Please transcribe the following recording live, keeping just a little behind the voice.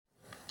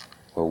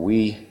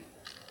Well,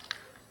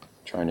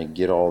 trying to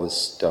get all this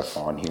stuff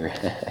on here.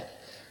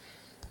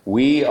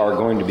 We are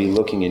going to be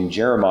looking in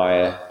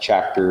Jeremiah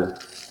chapter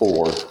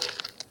 4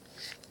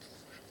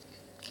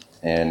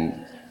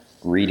 and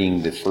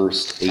reading the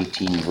first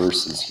 18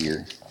 verses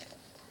here.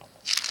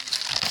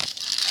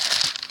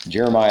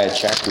 Jeremiah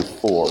chapter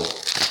 4,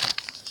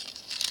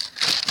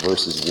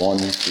 verses 1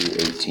 through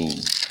 18.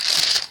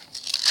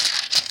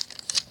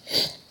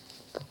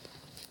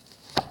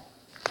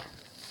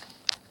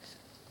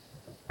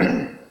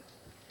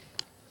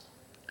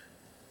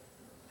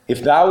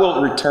 If thou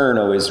wilt return,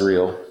 O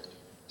Israel,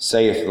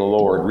 saith the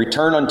Lord,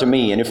 return unto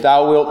me, and if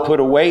thou wilt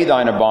put away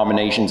thine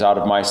abominations out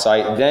of my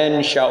sight,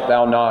 then shalt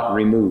thou not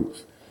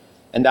remove.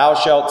 And thou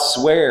shalt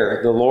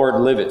swear, the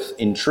Lord liveth,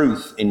 in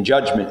truth, in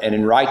judgment, and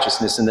in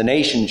righteousness, and the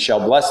nations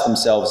shall bless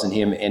themselves in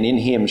him, and in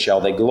him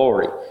shall they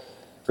glory.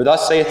 For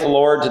thus saith the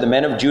Lord to the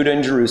men of Judah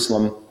and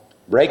Jerusalem,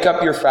 break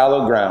up your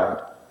fallow ground,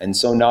 and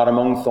sow not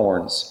among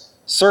thorns.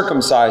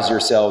 Circumcise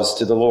yourselves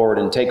to the Lord,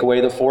 and take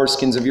away the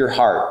foreskins of your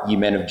heart, ye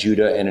men of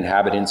Judah and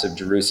inhabitants of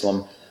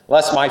Jerusalem,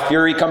 lest my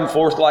fury come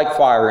forth like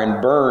fire,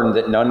 and burn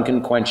that none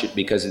can quench it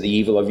because of the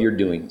evil of your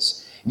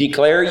doings.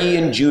 Declare ye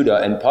in Judah,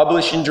 and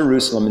publish in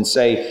Jerusalem, and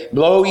say,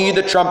 blow ye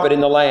the trumpet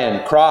in the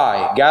land,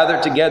 cry, gather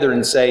together,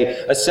 and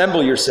say,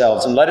 assemble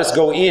yourselves, and let us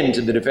go in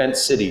to the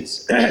defense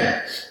cities.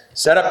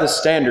 Set up the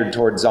standard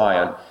toward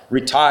Zion,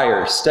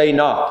 retire, stay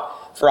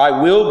not, for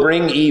I will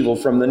bring evil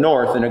from the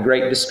north and a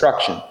great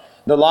destruction.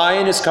 The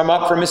lion is come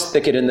up from his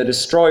thicket, and the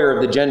destroyer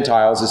of the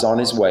Gentiles is on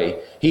his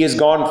way. He is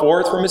gone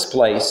forth from his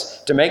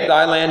place to make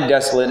thy land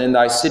desolate, and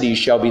thy cities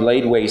shall be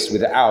laid waste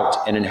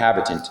without an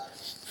inhabitant.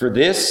 For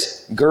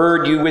this,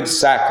 gird you with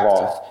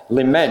sackcloth,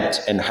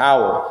 lament and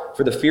howl,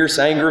 for the fierce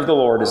anger of the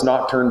Lord is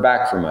not turned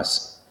back from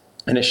us.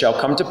 And it shall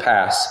come to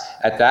pass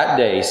at that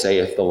day,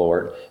 saith the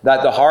Lord,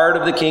 that the heart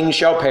of the king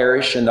shall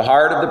perish, and the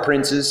heart of the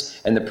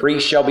princes, and the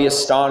priests shall be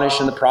astonished,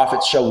 and the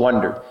prophets shall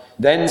wonder.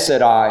 Then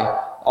said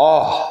I,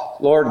 Ah,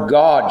 Lord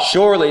God,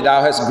 surely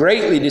thou hast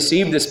greatly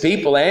deceived this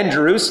people and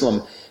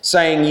Jerusalem,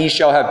 saying, ye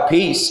shall have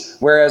peace,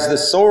 whereas the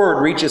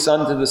sword reacheth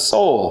unto the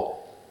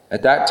soul.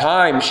 At that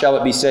time shall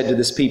it be said to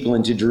this people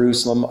and to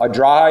Jerusalem, a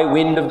dry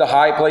wind of the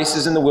high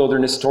places in the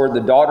wilderness toward the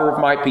daughter of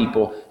my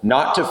people,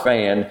 not to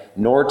fan,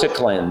 nor to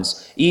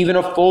cleanse. Even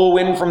a full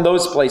wind from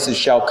those places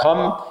shall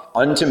come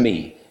unto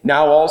me.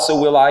 Now also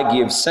will I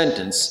give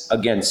sentence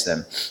against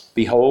them.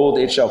 Behold,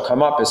 it shall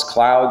come up as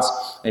clouds,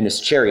 and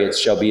his chariots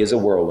shall be as a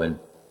whirlwind.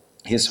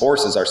 His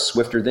horses are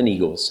swifter than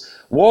eagles.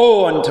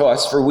 Woe unto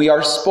us, for we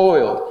are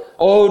spoiled.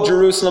 O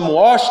Jerusalem,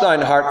 wash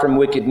thine heart from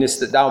wickedness,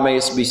 that thou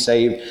mayest be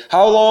saved.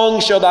 How long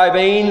shall thy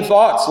vain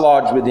thoughts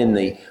lodge within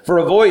thee? For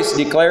a voice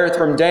declareth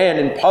from Dan,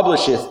 and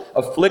publisheth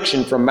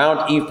affliction from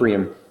Mount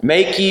Ephraim.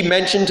 Make ye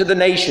mention to the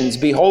nations,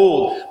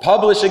 behold,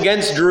 publish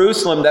against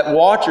Jerusalem, that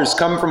watchers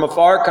come from a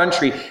far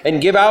country,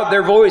 and give out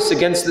their voice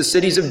against the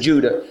cities of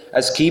Judah.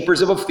 As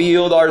keepers of a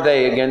field are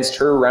they against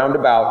her round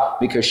about,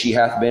 because she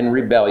hath been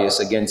rebellious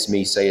against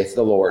me, saith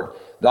the Lord.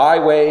 Thy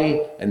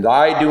way and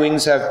thy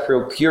doings have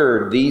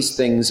procured these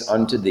things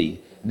unto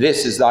thee.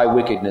 This is thy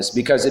wickedness,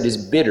 because it is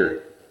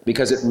bitter,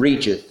 because it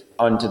reacheth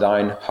unto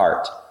thine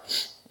heart.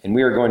 And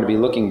we are going to be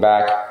looking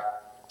back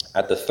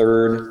at the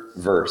 3rd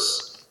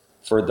verse.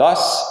 For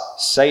thus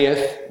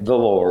saith the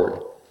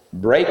Lord,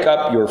 break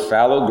up your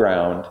fallow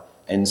ground,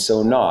 and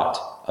sow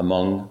not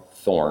among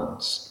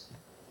thorns.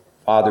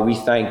 Father, we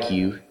thank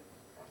you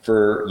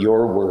for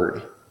your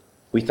word.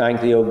 We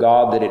thank thee, O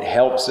God, that it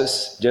helps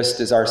us, just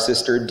as our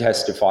sister had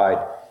testified.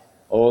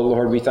 Oh,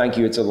 Lord, we thank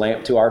you. It's a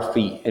lamp to our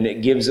feet, and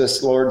it gives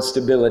us, Lord,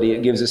 stability.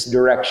 It gives us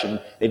direction.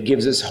 It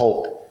gives us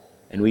hope.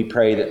 And we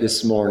pray that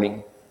this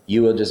morning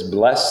you will just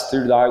bless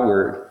through thy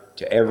word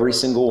to every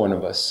single one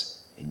of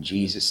us. In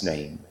Jesus'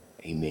 name,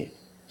 amen.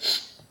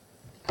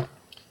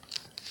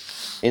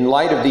 In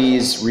light of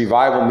these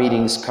revival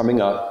meetings coming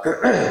up,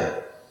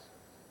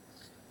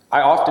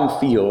 I often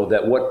feel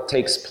that what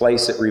takes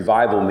place at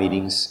revival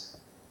meetings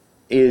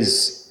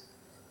is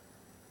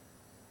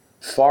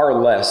far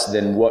less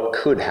than what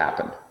could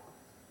happen.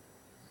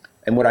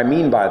 And what I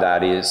mean by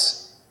that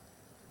is,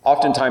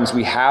 oftentimes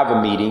we have a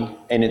meeting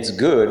and it's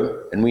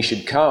good and we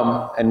should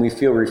come and we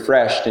feel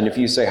refreshed. And if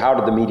you say, how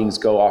did the meetings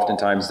go?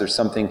 Oftentimes there's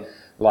something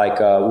like,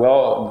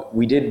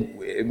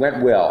 it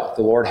went well.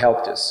 The Lord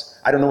helped us.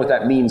 I don't know what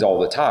that means all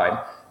the time,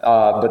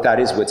 but that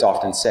is what's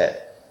often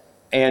said.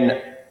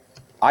 And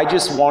I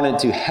just wanted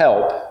to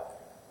help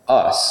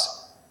us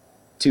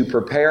to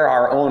prepare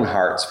our own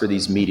hearts for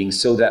these meetings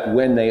so that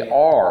when they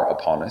are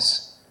upon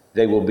us,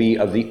 they will be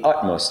of the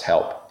utmost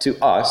help to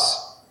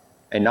us,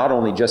 and not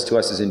only just to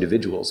us as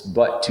individuals,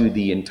 but to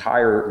the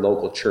entire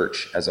local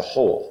church as a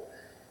whole.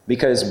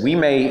 Because we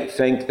may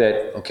think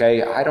that,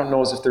 okay, I don't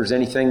know as if there's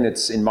anything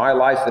that's in my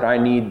life that I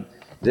need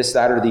this,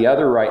 that, or the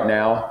other right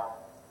now,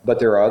 but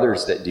there are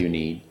others that do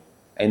need.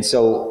 And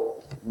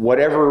so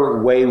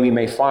whatever way we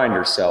may find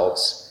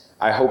ourselves,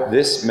 I hope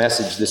this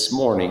message this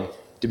morning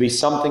to be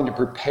something to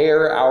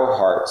prepare our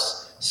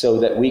hearts so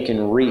that we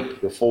can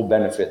reap the full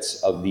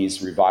benefits of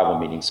these revival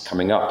meetings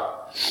coming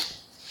up.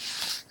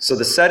 So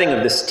the setting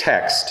of this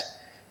text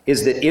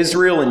is that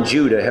Israel and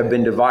Judah have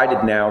been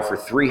divided now for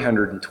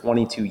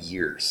 322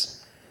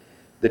 years.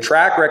 The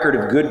track record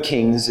of good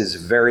kings is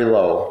very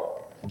low.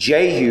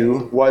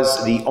 Jehu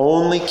was the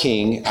only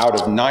king out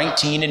of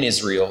 19 in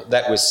Israel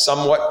that was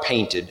somewhat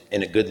painted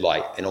in a good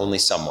light, and only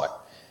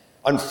somewhat.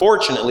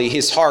 Unfortunately,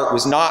 his heart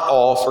was not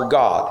all for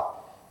God.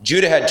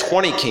 Judah had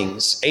 20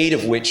 kings, 8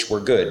 of which were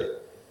good.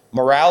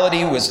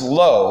 Morality was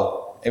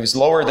low. It was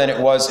lower than it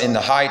was in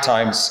the high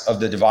times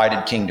of the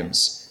divided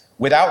kingdoms.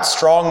 Without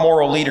strong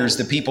moral leaders,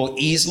 the people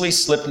easily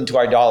slipped into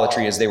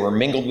idolatry as they were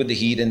mingled with the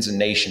heathens and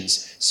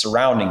nations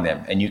surrounding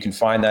them. And you can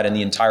find that in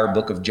the entire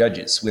book of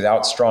Judges.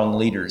 Without strong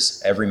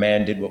leaders, every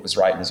man did what was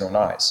right in his own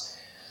eyes.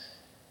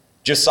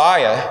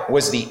 Josiah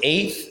was the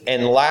 8th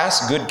and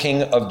last good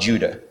king of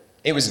Judah.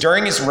 It was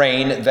during his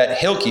reign that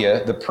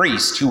Hilkiah, the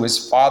priest, who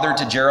was father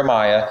to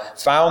Jeremiah,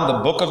 found the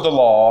book of the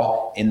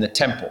law in the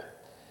temple.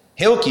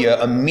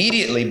 Hilkiah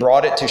immediately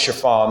brought it to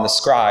Shaphan, the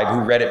scribe,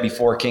 who read it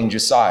before King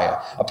Josiah.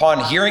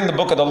 Upon hearing the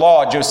book of the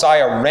law,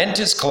 Josiah rent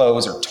his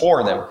clothes or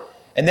tore them,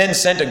 and then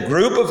sent a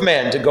group of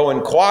men to go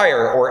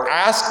inquire or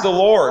ask the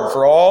Lord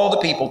for all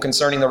the people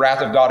concerning the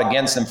wrath of God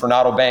against them for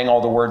not obeying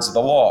all the words of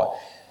the law.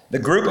 The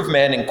group of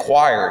men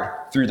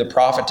inquired through the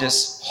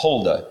prophetess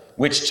Huldah,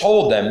 which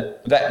told them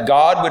that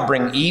God would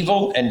bring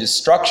evil and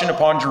destruction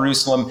upon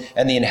Jerusalem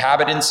and the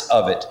inhabitants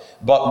of it,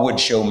 but would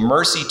show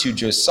mercy to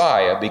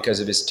Josiah because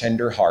of his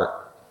tender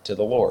heart to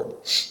the Lord.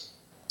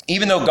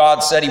 Even though God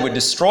said he would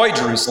destroy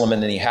Jerusalem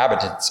and the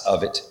inhabitants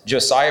of it,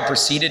 Josiah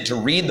proceeded to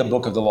read the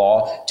book of the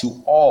law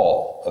to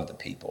all of the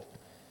people.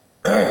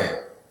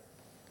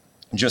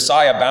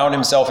 Josiah bound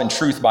himself in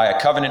truth by a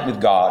covenant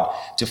with God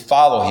to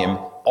follow him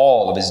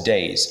all of his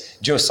days.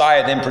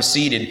 Josiah then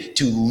proceeded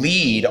to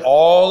lead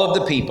all of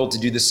the people to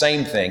do the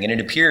same thing. And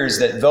it appears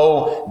that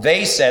though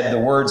they said the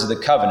words of the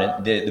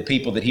covenant, the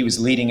people that he was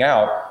leading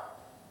out,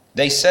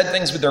 they said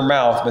things with their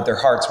mouth, but their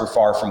hearts were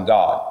far from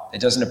God.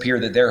 It doesn't appear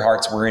that their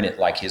hearts were in it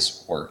like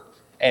his were.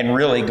 And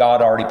really,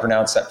 God already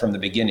pronounced that from the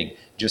beginning.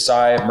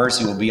 Josiah,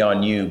 mercy will be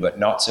on you, but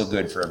not so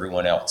good for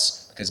everyone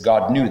else, because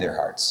God knew their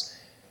hearts.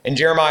 In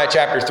Jeremiah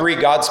chapter 3,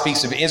 God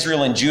speaks of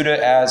Israel and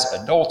Judah as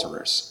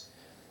adulterers.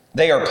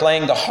 They are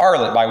playing the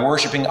harlot by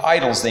worshiping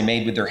idols they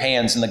made with their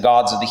hands and the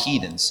gods of the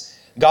heathens.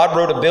 God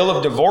wrote a bill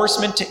of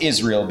divorcement to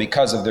Israel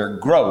because of their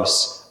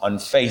gross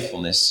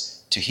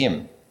unfaithfulness to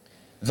him.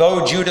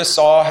 Though Judah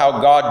saw how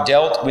God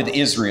dealt with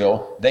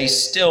Israel, they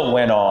still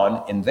went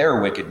on in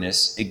their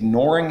wickedness,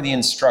 ignoring the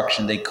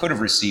instruction they could have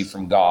received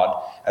from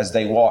God as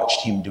they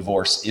watched him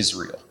divorce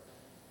Israel.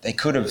 They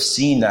could have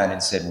seen that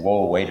and said,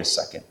 whoa, wait a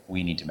second,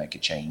 we need to make a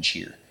change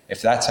here.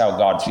 If that's how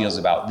God feels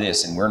about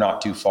this and we're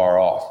not too far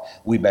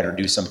off, we better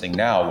do something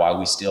now while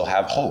we still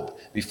have hope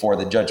before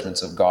the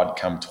judgments of God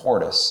come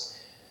toward us.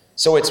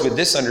 So it's with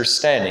this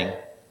understanding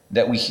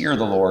that we hear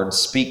the Lord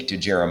speak to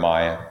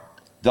Jeremiah.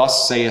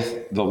 Thus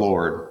saith the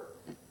Lord,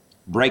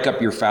 break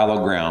up your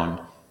fallow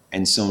ground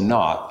and sow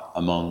not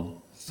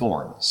among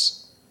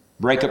thorns.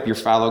 Break up your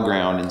fallow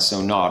ground and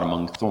sow not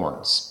among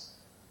thorns.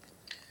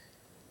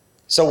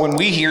 So when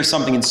we hear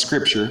something in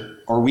Scripture,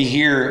 or we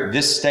hear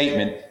this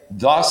statement,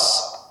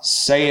 thus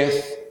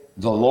saith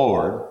the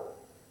Lord,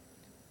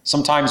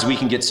 sometimes we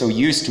can get so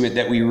used to it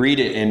that we read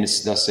it and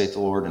it's thus saith the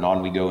Lord and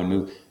on we go and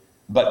move.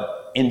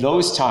 But in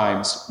those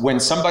times, when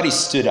somebody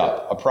stood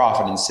up, a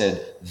prophet, and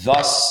said,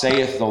 thus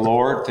saith the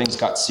Lord, things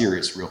got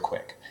serious real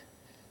quick.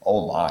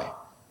 Oh my,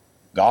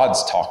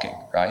 God's talking,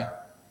 right?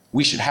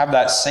 We should have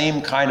that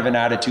same kind of an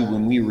attitude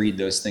when we read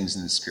those things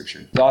in the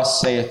Scripture. Thus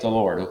saith the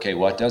Lord. Okay,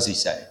 what does he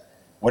say?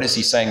 What is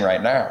he saying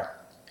right now?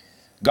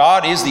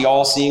 God is the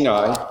all-seeing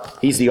eye.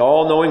 He's the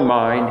all-knowing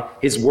mind.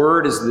 His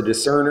word is the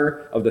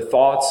discerner of the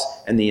thoughts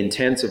and the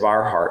intents of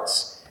our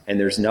hearts. And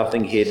there's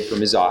nothing hid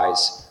from his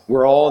eyes.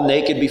 We're all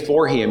naked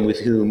before him with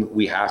whom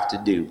we have to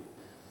do.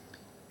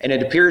 And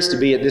it appears to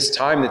be at this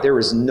time that there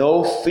is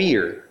no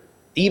fear,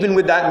 even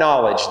with that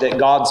knowledge that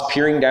God's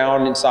peering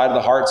down inside of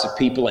the hearts of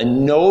people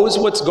and knows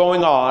what's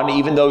going on,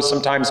 even though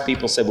sometimes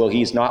people said, well,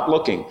 he's not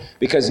looking.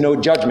 Because no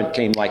judgment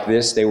came like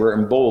this, they were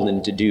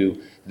emboldened to do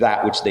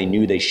that which they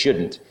knew they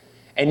shouldn't.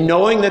 And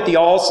knowing that the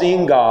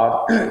all-seeing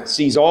God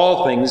sees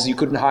all things, you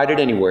couldn't hide it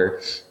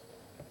anywhere,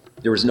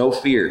 there was no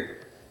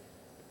fear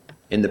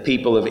in the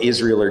people of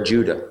Israel or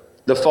Judah.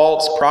 The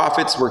false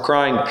prophets were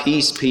crying,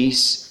 peace,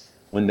 peace,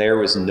 when there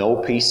was no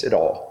peace at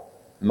all.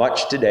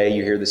 Much today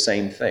you hear the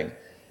same thing.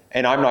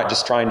 And I'm not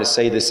just trying to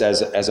say this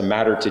as a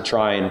matter to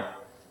try and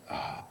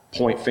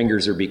point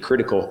fingers or be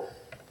critical,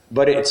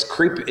 but it's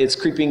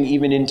creeping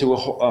even into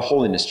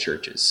holiness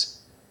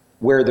churches,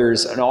 where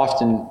there's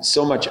often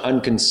so much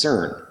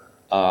unconcern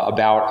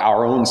about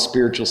our own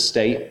spiritual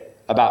state,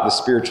 about the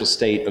spiritual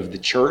state of the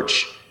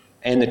church.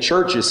 And the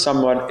church is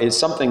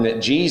something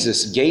that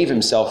Jesus gave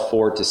himself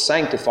for, to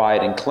sanctify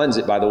it and cleanse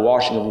it by the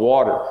washing of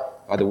water,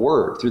 by the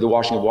word, through the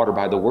washing of water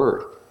by the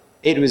word.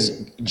 It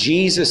was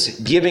Jesus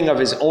giving of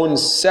his own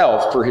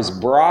self for his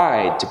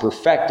bride to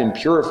perfect and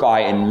purify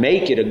and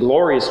make it a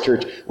glorious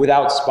church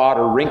without spot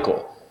or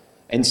wrinkle.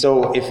 And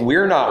so if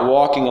we're not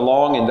walking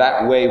along in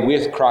that way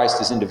with Christ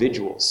as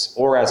individuals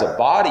or as a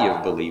body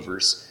of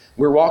believers,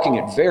 We're walking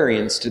at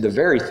variance to the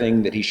very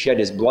thing that he shed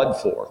his blood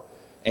for.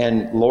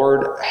 And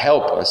Lord,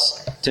 help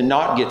us to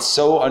not get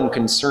so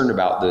unconcerned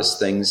about those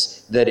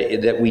things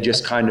that we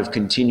just kind of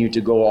continue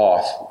to go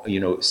off,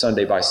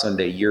 Sunday by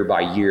Sunday, year by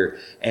year,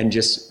 and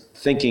just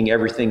thinking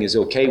everything is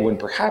okay when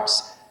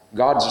perhaps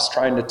God's just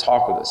trying to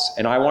talk with us.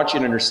 And I want you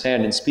to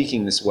understand, in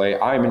speaking this way,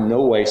 I'm in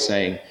no way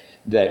saying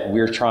that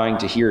we're trying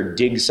to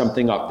dig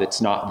something up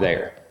that's not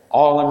there.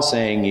 All I'm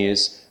saying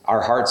is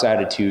our heart's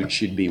attitude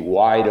should be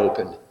wide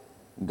open.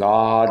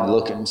 God,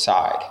 look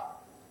inside.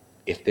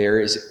 If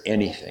there's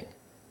anything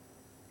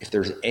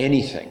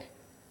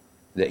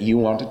that you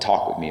want to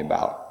talk with me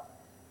about,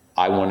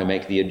 I want to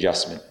make the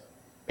adjustment.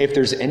 If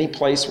there's any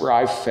place where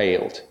I've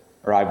failed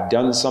or I've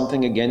done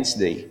something against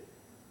thee,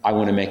 I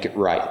want to make it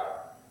right.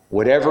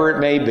 Whatever it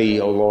may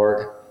be, O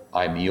Lord,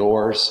 I'm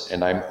yours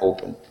and I'm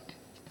open.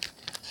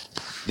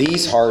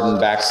 These hardened,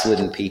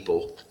 backslidden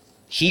people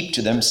heaped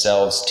to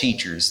themselves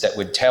teachers that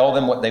would tell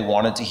them what they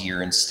wanted to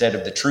hear instead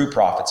of the true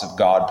prophets of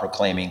God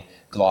proclaiming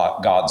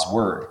God's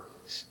word.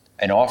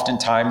 And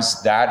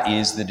oftentimes that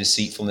is the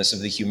deceitfulness of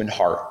the human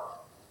heart.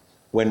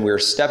 When we're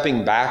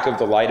stepping back of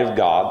the light of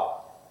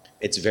God,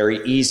 it's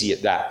very easy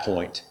at that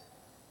point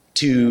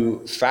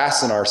to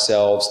fasten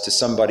ourselves to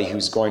somebody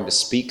who's going to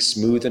speak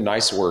smooth and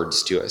nice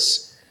words to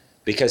us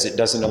because it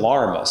doesn't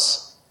alarm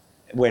us.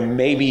 When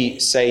maybe,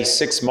 say,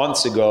 6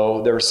 months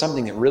ago, there was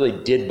something that really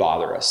did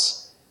bother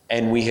us,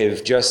 and we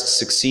have just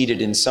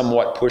succeeded in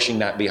somewhat pushing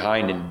that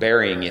behind and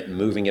burying it and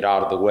moving it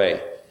out of the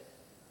way.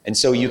 And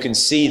so you can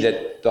see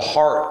that the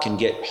heart can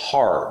get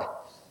hard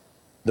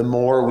the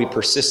more we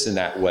persist in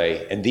that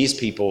way. And these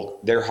people,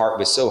 their heart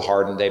was so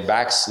hardened, they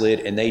backslid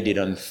and they did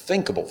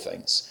unthinkable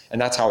things.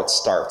 And that's how it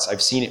starts.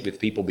 I've seen it with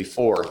people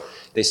before.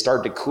 They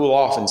start to cool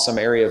off in some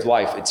area of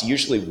life. It's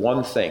usually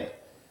one thing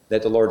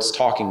that the Lord's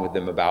talking with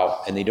them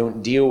about, and they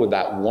don't deal with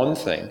that one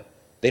thing.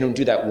 They don't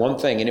do that one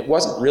thing. And it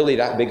wasn't really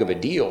that big of a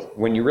deal.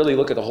 When you really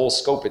look at the whole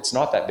scope, it's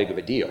not that big of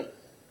a deal.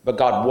 But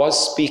God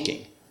was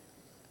speaking.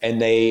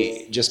 And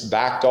they just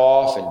backed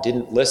off and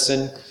didn't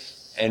listen.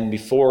 And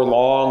before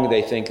long,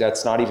 they think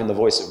that's not even the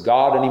voice of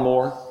God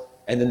anymore.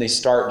 And then they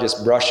start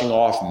just brushing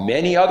off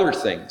many other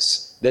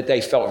things that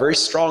they felt very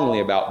strongly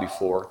about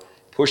before.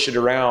 Push it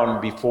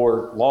around.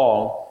 Before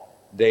long,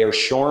 they are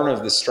shorn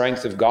of the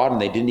strength of God,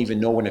 and they didn't even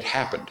know when it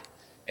happened.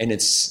 And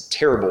it's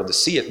terrible to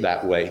see it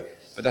that way.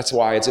 But that's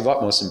why it's of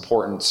utmost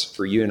importance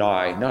for you and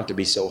I not to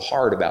be so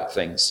hard about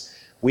things.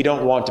 We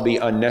don't want to be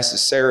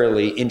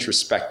unnecessarily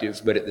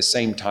introspective, but at the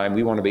same time,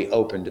 we want to be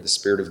open to the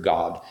Spirit of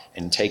God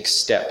and take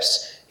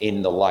steps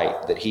in the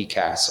light that he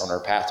casts on our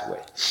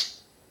pathway.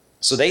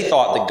 So they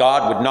thought that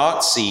God would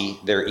not see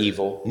their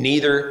evil,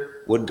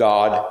 neither would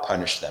God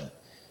punish them.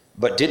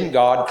 But didn't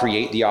God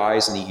create the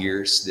eyes and the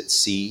ears that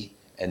see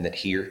and that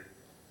hear?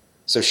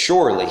 So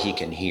surely he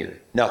can hear.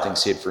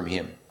 Nothing's hid from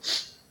him.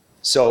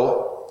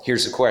 So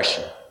here's the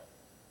question.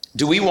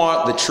 Do we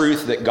want the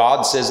truth that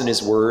God says in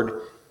his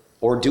word,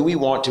 or do we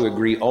want to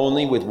agree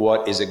only with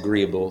what is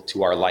agreeable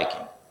to our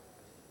liking?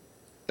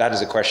 That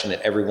is a question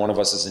that every one of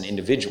us as an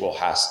individual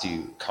has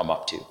to come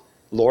up to.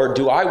 Lord,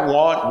 do I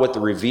want what the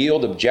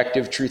revealed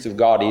objective truth of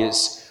God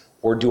is,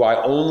 or do I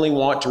only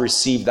want to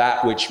receive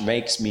that which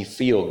makes me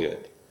feel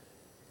good?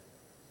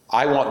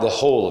 I want the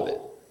whole of it.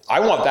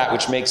 I want that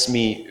which makes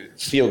me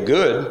feel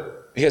good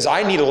because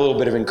I need a little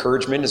bit of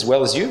encouragement as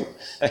well as you.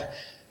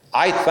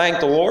 I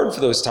thank the Lord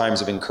for those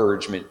times of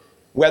encouragement.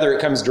 Whether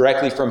it comes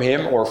directly from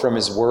him or from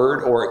his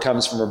word, or it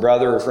comes from a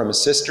brother or from a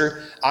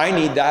sister, I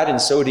need that, and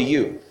so do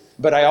you.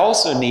 But I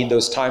also need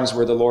those times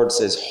where the Lord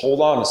says, hold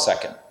on a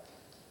second.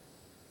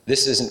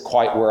 This isn't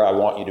quite where I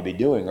want you to be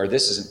doing, or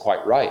this isn't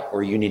quite right,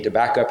 or you need to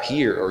back up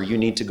here, or you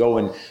need to go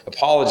and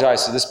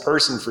apologize to this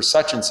person for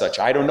such and such.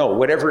 I don't know,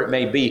 whatever it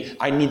may be,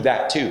 I need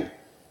that too.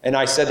 And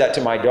I said that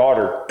to my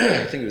daughter,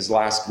 I think it was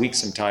last week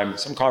sometime,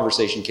 some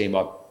conversation came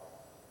up.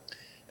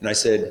 And I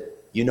said,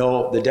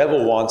 the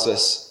devil wants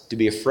us to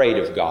be afraid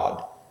of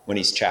God when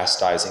he's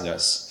chastising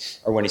us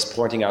or when he's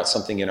pointing out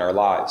something in our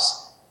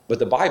lives. But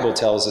the Bible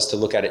tells us to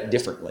look at it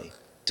differently,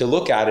 to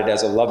look at it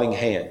as a loving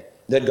hand,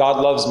 that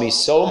God loves me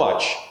so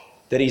much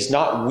that he's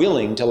not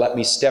willing to let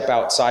me step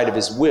outside of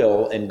his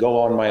will and go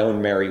on my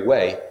own merry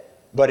way.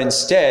 But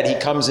instead, he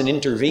comes and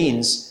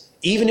intervenes,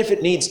 even if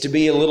it needs to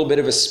be a little bit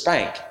of a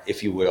spank,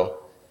 if you will.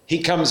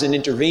 He comes and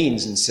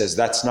intervenes and says,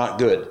 that's not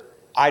good.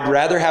 I'd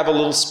rather have a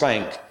little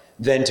spank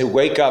than to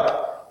wake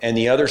up and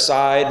the other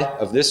side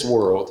of this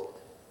world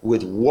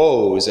with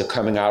woes are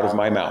coming out of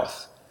my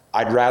mouth.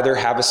 I'd rather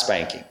have a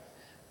spanking.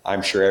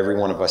 I'm sure every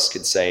one of us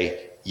could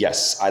say,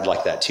 yes, I'd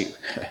like that too.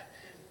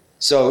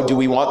 So do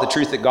we want the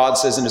truth that God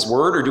says in his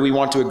word, or do we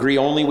want to agree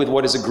only with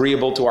what is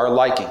agreeable to our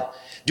liking?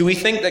 Do we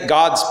think that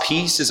God's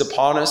peace is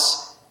upon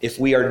us if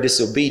we are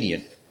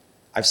disobedient?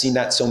 I've seen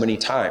that so many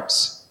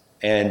times,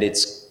 and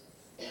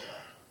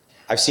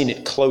I've seen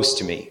it close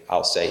to me,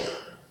 I'll say.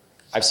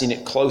 I've seen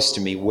it close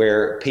to me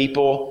where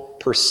people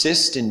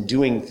persist in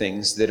doing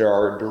things that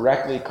are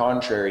directly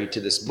contrary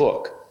to this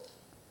book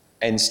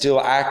and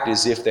still act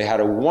as if they had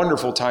a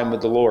wonderful time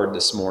with the Lord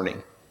this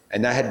morning.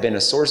 And that had been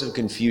a source of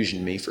confusion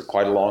to me for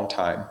quite a long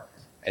time.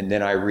 And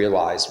then I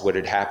realized what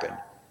had happened.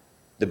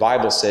 The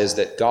Bible says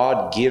that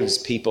God gives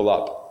people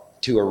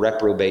up to a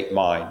reprobate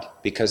mind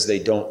because they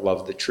don't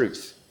love the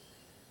truth.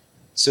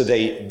 So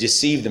they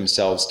deceive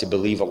themselves to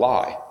believe a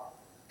lie.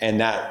 And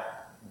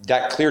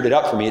that cleared it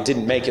up for me. It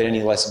didn't make it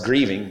any less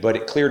grieving, but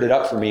it cleared it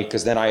up for me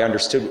because then I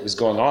understood what was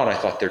going on. I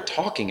thought they're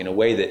talking in a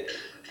way that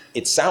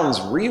it sounds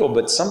real,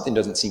 but something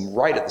doesn't seem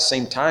right at the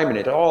same time, and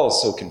it all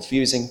is so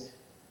confusing.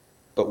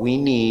 But we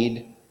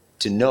need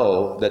to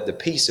know that the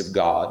peace of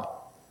God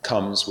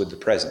comes with the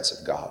presence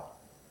of God,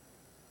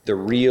 the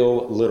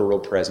real, literal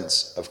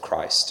presence of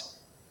Christ.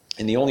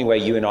 And the only way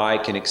you and I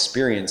can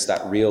experience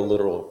that real,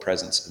 literal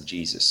presence of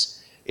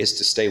Jesus is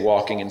to stay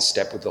walking in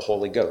step with the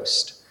Holy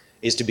Ghost,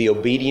 is to be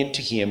obedient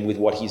to him with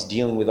what he's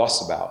dealing with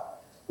us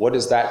about. What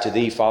is that to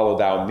thee, follow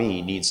thou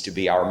me, needs to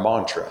be our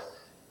mantra.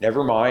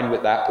 Never mind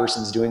what that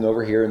person's doing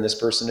over here and this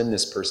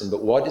person,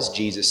 but what is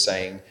Jesus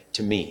saying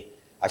to me?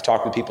 I've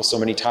talked with people so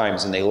many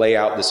times and they lay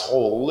out this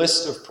whole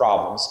list of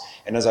problems.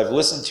 And as I've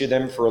listened to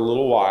them for a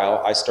little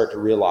while, I start to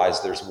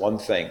realize there's one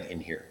thing in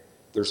here.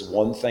 There's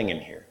one thing in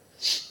here.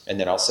 And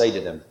then I'll say to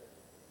them,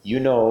 you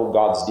know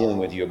God's dealing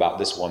with you about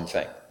this one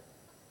thing.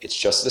 It's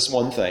just this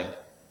one thing.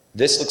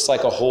 This looks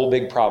like a whole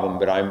big problem,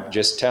 but I'm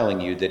just telling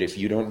you that if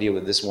you don't deal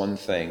with this one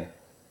thing,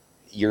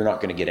 you're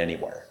not going to get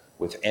anywhere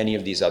with any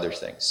of these other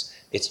things.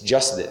 It's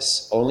just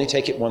this. Only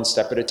take it one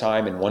step at a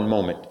time and one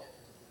moment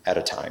at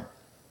a time.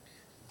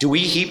 Do we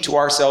heap to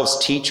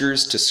ourselves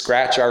teachers to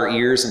scratch our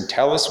ears and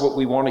tell us what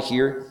we want to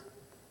hear?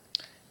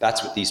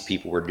 That's what these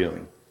people were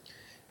doing.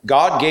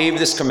 God gave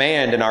this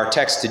command in our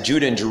text to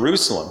Judah and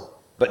Jerusalem,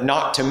 but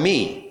not to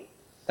me.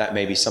 That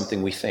may be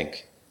something we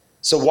think.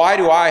 So why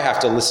do I have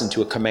to listen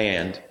to a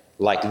command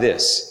like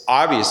this?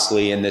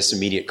 Obviously, in this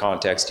immediate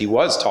context, he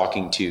was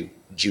talking to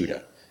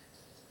Judah.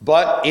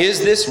 But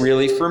is this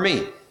really for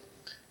me?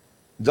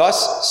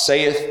 Thus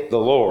saith the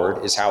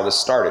Lord is how this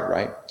started,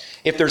 right?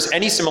 If there's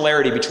any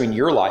similarity between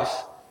your life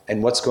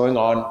and what's going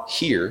on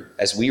here,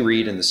 as we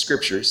read in the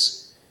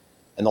scriptures,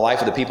 and the life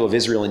of the people of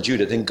Israel and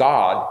Judah, then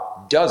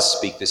God does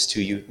speak this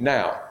to you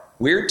now.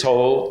 We're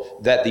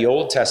told that the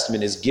Old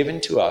Testament is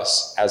given to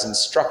us as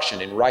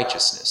instruction in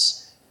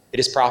righteousness. It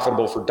is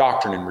profitable for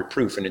doctrine and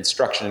reproof and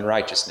instruction in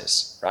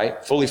righteousness,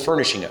 right? Fully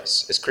furnishing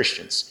us as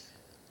Christians.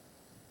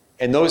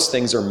 And those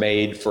things are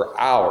made for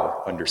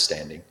our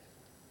understanding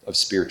of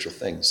spiritual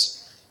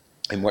things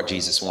and what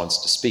Jesus wants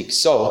to speak.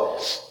 So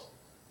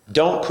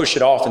don't push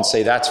it off and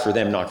say that's for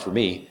them, not for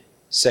me.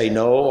 Say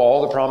no,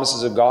 all the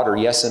promises of God are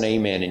yes and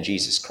amen in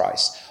Jesus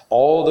Christ.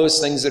 All those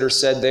things that are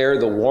said there,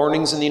 the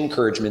warnings and the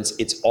encouragements,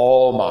 it's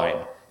all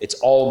mine. It's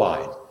all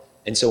mine.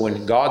 And so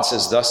when God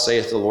says, thus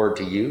saith the Lord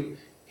to you,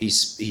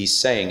 he's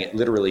saying it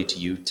literally to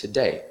you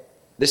today.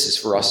 This is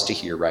for us to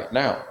hear right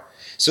now.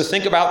 So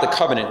think about the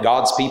covenant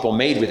God's people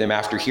made with him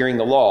after hearing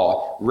the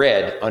law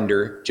read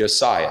under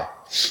Josiah.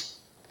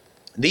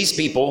 These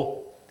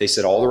people, they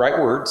said all the right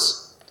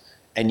words,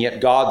 and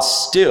yet God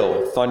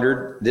still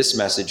thundered this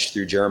message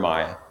through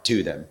Jeremiah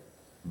to them.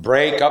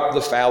 Break up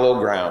the fallow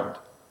ground.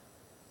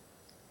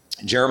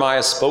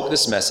 Jeremiah spoke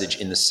this message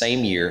in the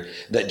same year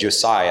that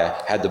Josiah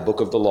had the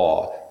book of the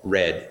law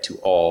read to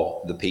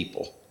all the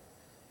people.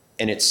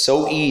 And it's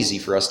so easy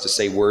for us to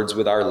say words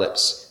with our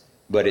lips,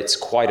 but it's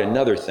quite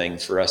another thing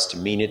for us to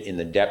mean it in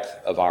the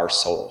depth of our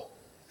soul.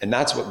 And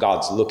that's what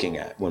God's looking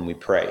at when we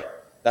pray.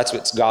 That's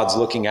what God's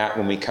looking at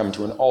when we come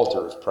to an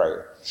altar of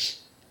prayer.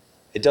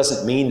 It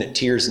doesn't mean that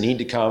tears need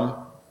to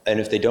come, and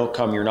if they don't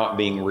come, you're not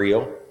being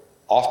real.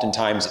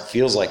 Oftentimes it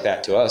feels like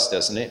that to us,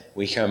 doesn't it?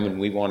 We come and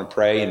we want to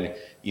pray, and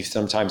you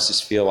sometimes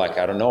just feel like,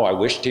 I don't know, I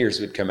wish tears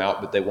would come out,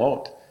 but they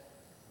won't.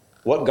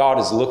 What God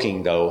is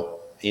looking, though,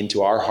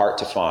 into our heart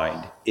to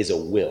find is a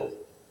will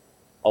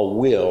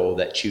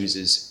that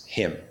chooses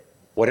him.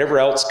 Whatever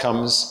else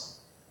comes,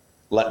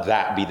 let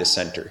that be the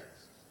center.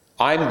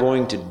 I'm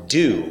going to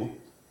do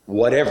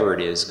whatever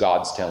it is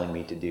God's telling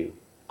me to do.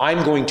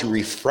 I'm going to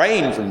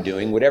refrain from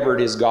doing whatever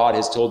it is God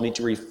has told me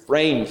to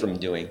refrain from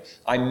doing.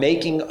 I'm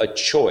making a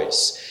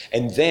choice.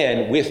 And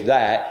then with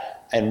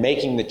that and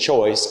making the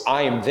choice,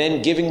 I am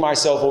then giving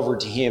myself over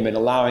to him and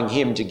allowing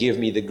him to give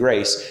me the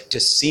grace to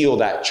seal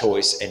that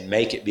choice and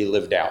make it be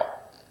lived out.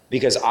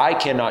 Because I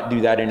cannot do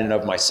that in and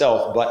of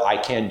myself, but I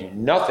can do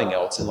nothing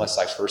else unless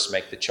I first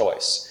make the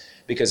choice.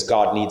 Because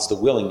God needs the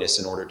willingness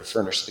in order to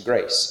furnish the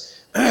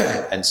grace.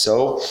 And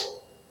so,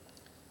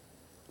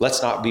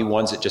 let's not be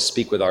ones that just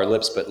speak with our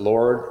lips, but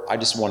Lord, I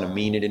just want to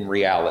mean it in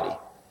reality.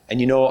 And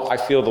you know, I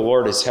feel the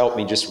Lord has helped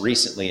me just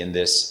recently in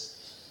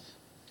this.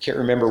 Can't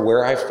remember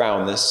where I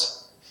found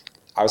this.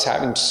 I was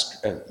having,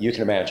 you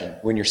can imagine,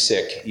 when you're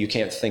sick, you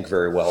can't think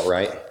very well,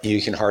 right?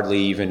 You can hardly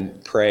even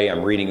pray.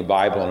 I'm reading a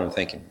Bible and I'm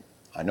thinking,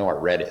 I know I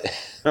read it.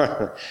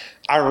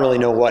 I don't really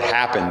know what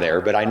happened there,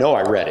 but I know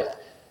I read it.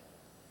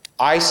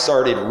 I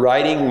started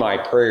writing my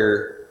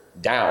prayer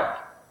down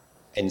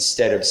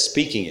instead of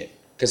speaking it,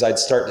 because I'd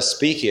start to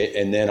speak it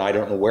and then I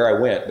don't know where I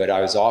went, but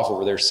I was off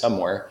over there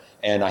somewhere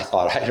and I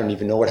thought, I don't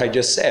even know what I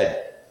just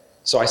said.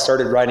 So I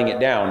started writing it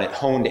down. It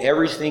honed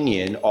everything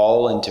in,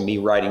 all into me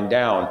writing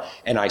down.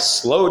 And I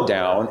slowed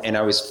down, and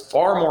I was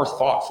far more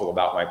thoughtful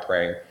about my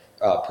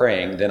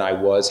praying than I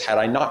was had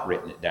I not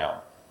written it down.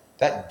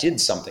 That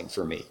did something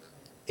for me.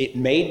 It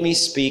made me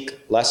speak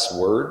less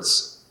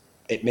words.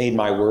 It made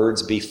my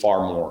words be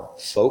far more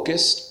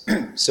focused,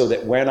 so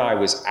that when I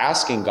was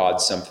asking God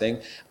something,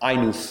 I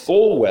knew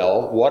full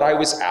well what I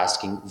was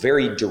asking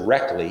very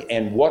directly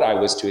and what I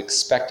was to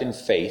expect in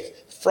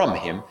faith from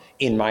him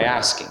in my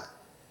asking.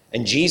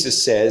 And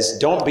Jesus says,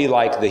 don't be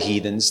like the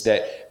heathens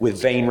that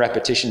with vain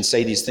repetition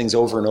say these things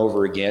over and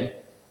over again.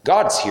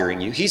 God's hearing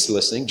you. He's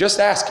listening. Just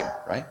ask him,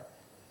 right?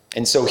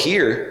 And so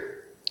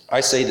here,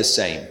 I say the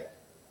same.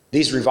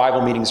 These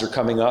revival meetings are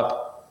coming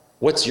up.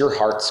 What's your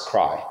heart's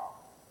cry?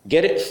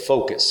 Get it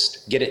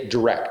focused. Get it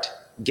direct.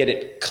 Get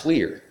it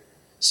clear.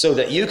 So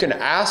that you can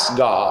ask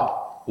God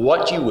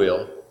what you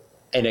will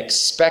and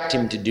expect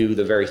him to do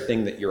the very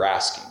thing that you're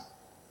asking.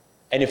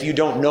 And if you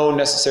don't know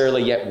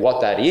necessarily yet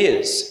what that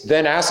is,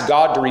 then ask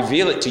God to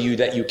reveal it to you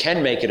that you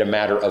can make it a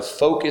matter of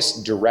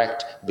focused,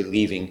 direct,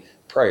 believing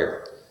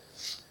prayer.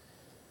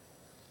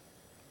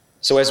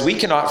 So as we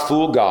cannot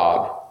fool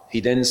God, he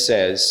then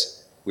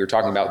says, we were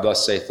talking about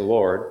thus saith the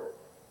Lord,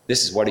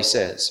 this is what he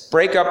says,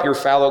 break up your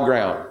fallow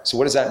ground. So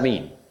what does that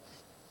mean?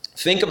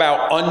 Think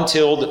about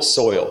untilled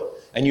soil.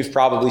 And you've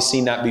probably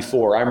seen that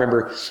before. I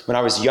remember when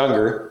I was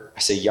younger,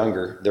 I say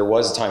younger, there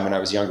was a time when I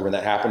was younger when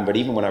that happened, but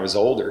even when I was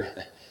older,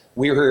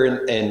 we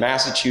were in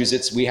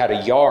Massachusetts. We had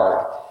a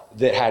yard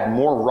that had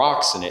more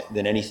rocks in it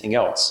than anything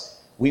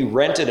else. We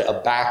rented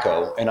a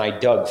backhoe, and I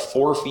dug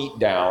 4 feet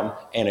down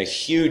and a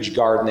huge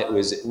garden that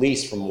was at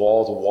least from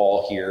wall to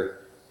wall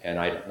here, and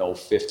I don't know,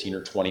 15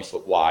 or 20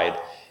 foot wide.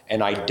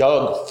 And I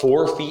dug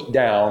 4 feet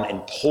down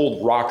and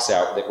pulled rocks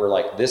out that were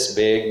like this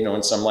big,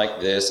 and some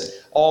like this, and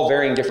all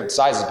varying different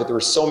sizes. But there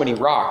were so many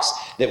rocks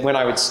that when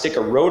I would stick a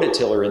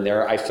rototiller in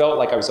there, I felt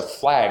like I was a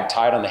flag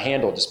tied on the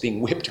handle, just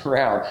being whipped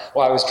around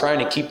while I was trying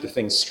to keep the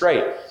thing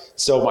straight.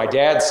 So my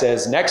dad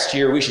says, next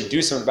year we should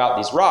do something about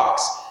these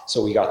rocks.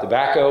 So we got the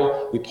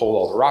backhoe, we pulled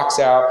all the rocks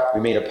out,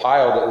 we made a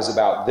pile that was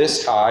about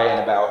this high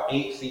and about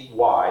 8 feet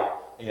wide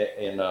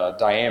in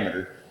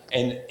diameter.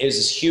 And it was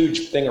this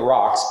huge thing of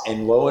rocks,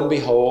 and lo and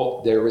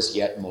behold, there was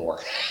yet more.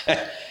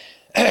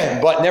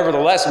 But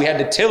nevertheless, we had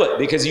to till it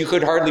because you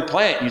could hardly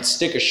plant. You'd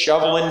stick a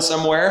shovel in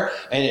somewhere,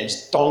 and it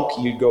just thunk,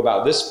 you'd go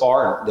about this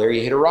far, and there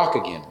you hit a rock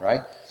again,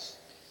 right?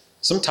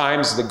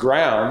 Sometimes the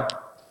ground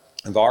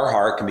of our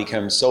heart can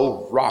become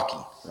so rocky,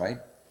 right?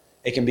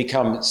 It can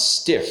become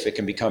stiff, it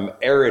can become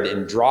arid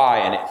and dry,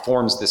 and it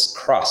forms this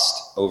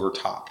crust over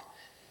top.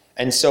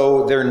 And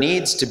so there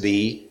needs to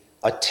be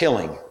a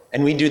tilling.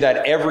 And we do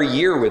that every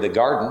year with a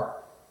garden.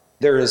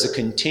 There is a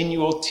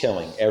continual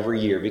tilling every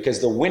year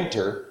because the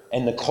winter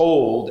and the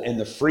cold and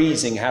the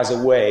freezing has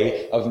a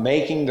way of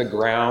making the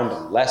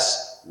ground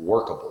less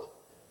workable.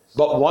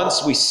 But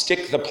once we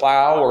stick the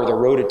plow or the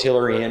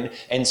rototiller in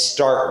and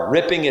start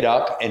ripping it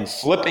up and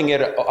flipping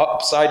it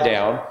upside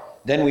down,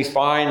 then we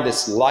find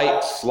this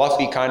light,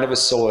 fluffy kind of a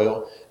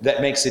soil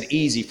that makes it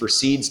easy for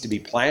seeds to be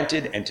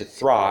planted and to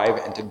thrive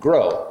and to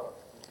grow.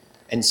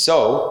 And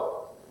so,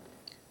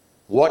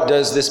 what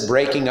does this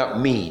breaking up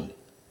mean?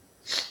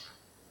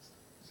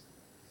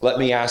 Let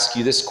me ask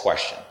you this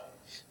question.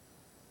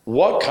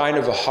 What kind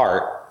of a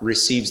heart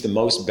receives the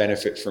most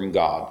benefit from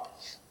God?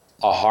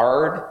 A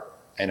hard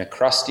and a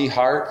crusty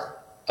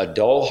heart, a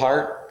dull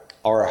heart,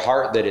 or a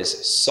heart that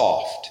is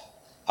soft,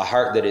 a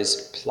heart that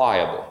is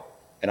pliable?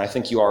 And I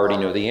think you already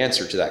know the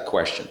answer to that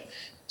question.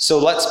 So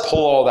let's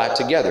pull all that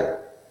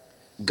together.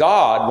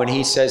 God, when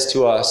he says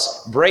to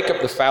us, break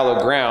up the fallow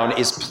ground,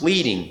 is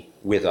pleading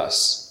with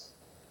us.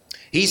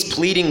 He's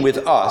pleading with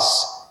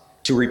us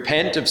to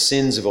repent of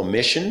sins of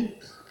omission,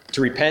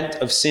 to repent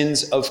of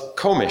sins of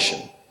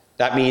commission.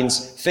 That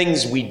means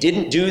things we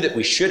didn't do that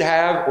we should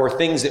have, or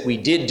things that we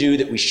did do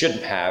that we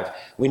shouldn't have.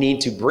 We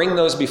need to bring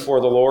those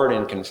before the Lord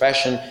in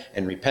confession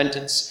and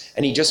repentance.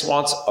 And he just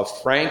wants a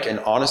frank and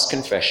honest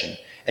confession.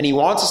 And he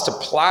wants us to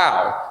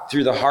plow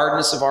through the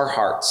hardness of our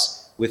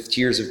hearts with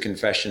tears of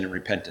confession and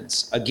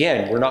repentance.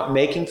 Again, we're not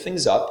making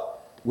things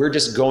up. We're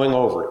just going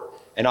over it.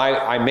 And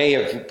I may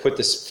have put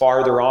this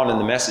farther on in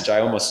the message.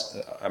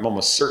 I'm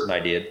almost certain I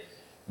did,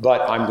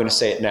 but I'm going to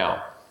say it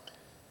now.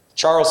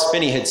 Charles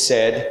Finney had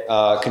said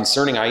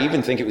concerning, I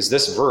even think it was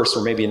this verse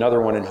or maybe another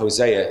one in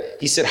Hosea,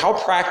 he said, how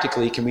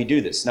practically can we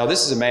do this? Now,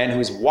 this is a man who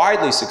is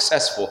widely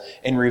successful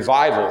in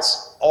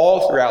revivals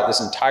all throughout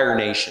this entire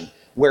nation,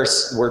 where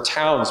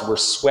towns were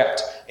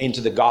swept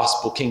into the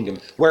gospel kingdom,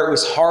 where it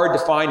was hard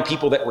to find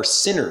people that were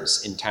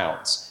sinners in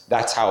towns.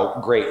 That's how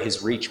great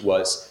his reach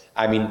was.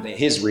 I mean,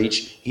 his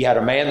reach, he had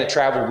a man that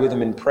traveled with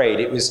him and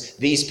prayed. It was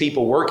these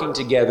people working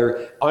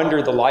together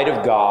under the light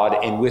of God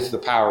and with the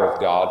power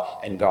of God,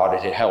 and God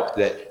had helped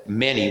that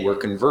many were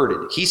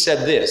converted. He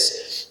said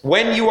this,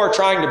 when you are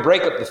trying to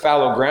break up the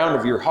fallow ground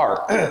of your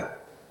heart,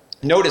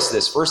 notice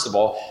this, first of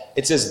all,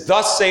 it says,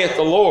 thus saith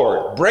the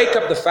Lord, break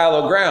up the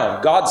fallow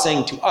ground. God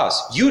saying to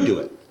us, you do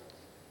it.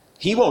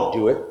 He won't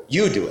do it,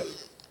 you do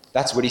it.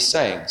 That's what he's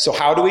saying. So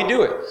how do we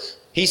do it?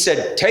 He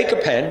said, take a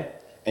pen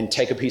and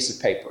take a piece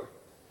of paper.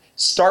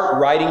 Start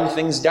writing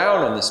things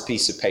down on this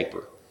piece of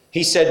paper.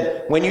 He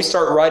said, when you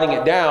start writing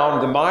it down,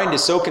 the mind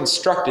is so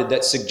constructed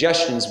that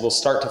suggestions will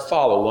start to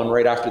follow one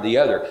right after the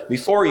other.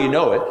 Before you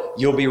know it,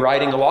 you'll be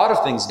writing a lot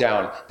of things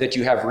down that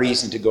you have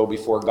reason to go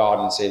before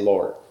God and say,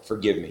 Lord,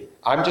 forgive me.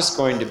 I'm just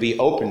going to be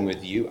open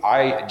with you.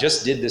 I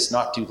just did this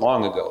not too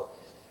long ago.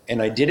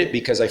 And I did it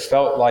because I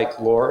felt like,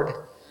 Lord,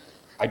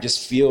 I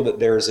just feel that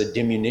there's a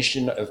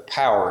diminution of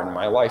power in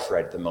my life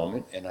right at the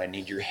moment, and I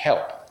need your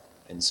help.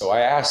 And so I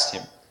asked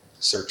him,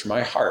 search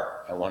my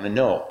heart. I want to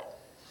know.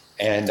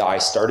 And I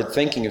started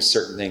thinking of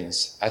certain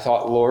things. I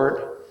thought,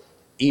 Lord,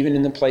 even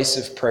in the place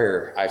of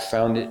prayer, I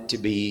found it to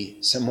be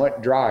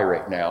somewhat dry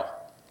right now.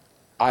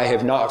 I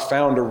have not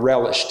found a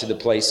relish to the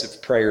place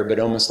of prayer, but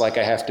almost like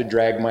I have to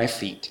drag my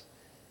feet.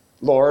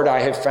 Lord, I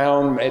have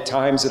found at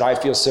times that I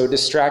feel so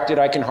distracted,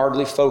 I can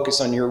hardly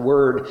focus on your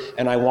word,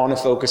 and I want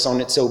to focus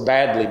on it so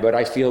badly, but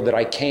I feel that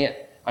I can't.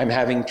 I'm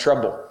having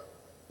trouble.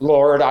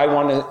 Lord, I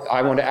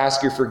want to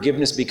ask your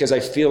forgiveness because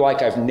I feel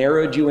like I've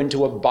narrowed you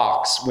into a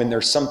box when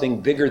there's something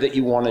bigger that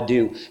you want to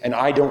do, and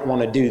I don't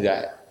want to do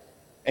that.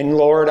 And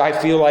Lord, I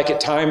feel like at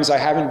times I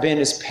haven't been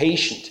as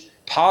patient,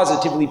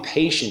 positively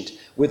patient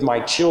with my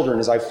children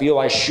as I feel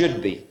I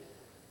should be.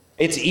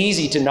 It's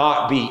easy to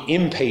not be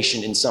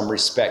impatient in some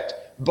respect,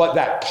 but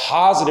that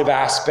positive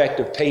aspect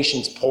of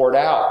patience poured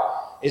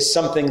out is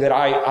something that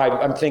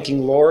I'm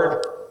thinking,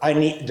 Lord,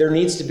 there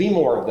needs to be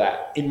more of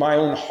that in my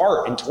own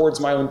heart and towards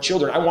my own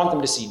children. I want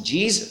them to see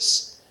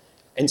Jesus.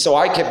 And so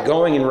I kept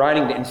going and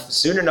writing, and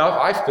soon enough,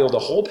 I filled a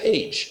whole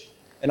page.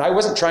 And I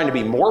wasn't trying to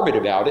be morbid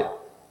about it,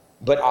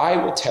 but I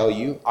will tell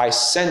you, I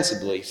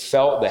sensibly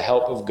felt the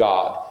help of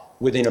God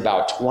within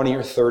about 20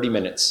 or 30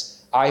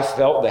 minutes. I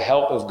felt the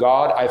help of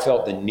God. I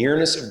felt the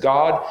nearness of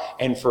God.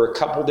 And for a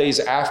couple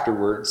days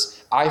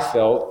afterwards, I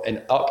felt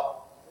an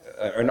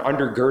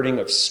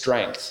undergirding of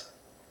strength,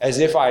 as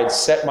if I had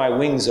set my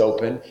wings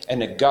open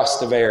and a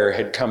gust of air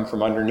had come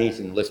from underneath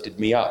and lifted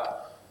me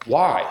up.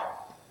 Why?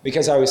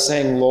 Because I was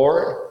saying,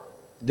 Lord,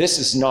 this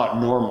is not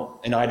normal,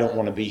 and I don't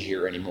want to be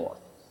here anymore.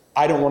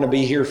 I don't want to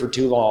be here for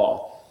too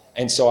long.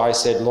 And so I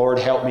said, Lord,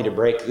 help me to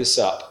break this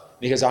up,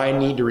 because I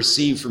need to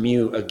receive from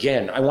you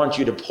again. I want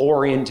you to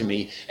pour into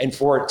me and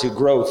for it to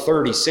grow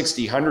 30,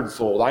 60,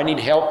 100-fold. I need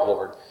help,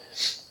 Lord.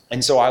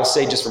 And so I'll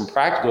say just from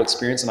practical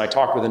experience, and I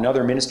talked with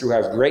another minister who I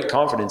have great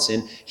confidence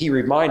in, he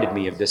reminded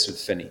me of this with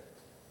Finney.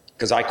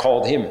 Because I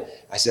called him.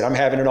 I said, I'm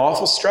having an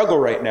awful struggle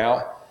right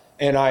now,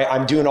 and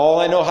I'm doing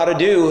all I know how to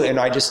do, and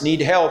I just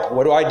need help.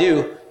 What do I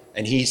do?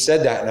 And he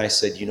said that, and I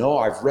said,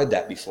 I've read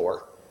that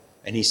before.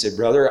 And he said,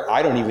 brother,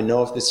 I don't even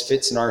know if this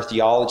fits in our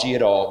theology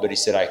at all, but he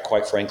said, I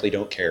quite frankly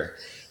don't care.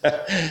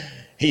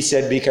 He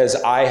said, because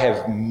I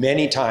have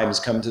many times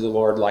come to the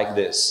Lord like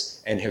this,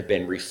 and have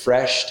been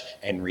refreshed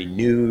and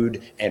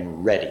renewed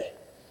and ready.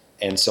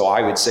 And so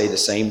I would say the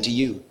same to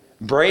you.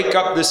 Break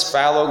up this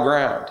fallow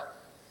ground.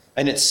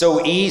 And it's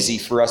so easy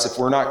for us, if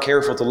we're not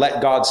careful, to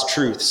let God's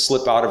truth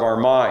slip out of our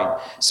mind.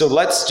 So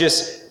let's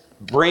just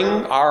bring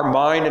our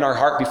mind and our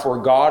heart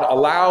before God,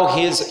 allow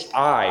his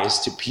eyes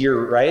to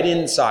peer right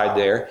inside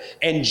there,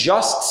 and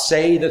just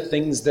say the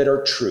things that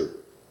are true.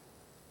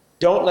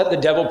 Don't let the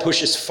devil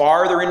push us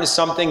farther into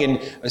something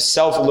and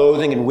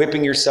self-loathing and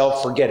whipping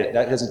yourself. Forget it.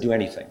 That doesn't do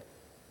anything.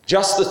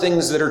 Just the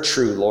things that are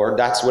true, Lord.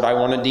 That's what I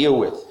want to deal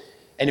with.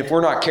 And if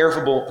we're not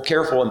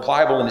careful and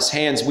pliable in his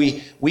hands,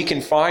 we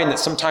can find that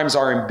sometimes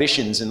our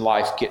ambitions in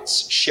life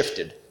gets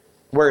shifted,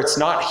 where it's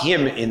not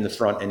him in the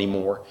front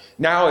anymore.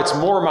 Now it's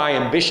more my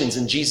ambitions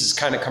and Jesus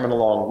kind of coming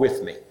along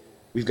with me.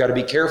 We've got to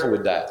be careful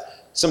with that.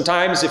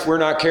 Sometimes if we're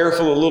not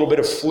careful, a little bit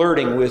of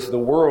flirting with the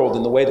world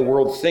and the way the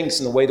world thinks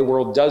and the way the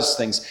world does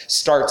things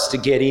starts to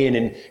get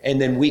in, and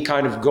then we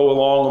kind of go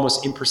along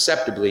almost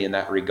imperceptibly in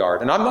that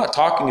regard. And I'm not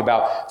talking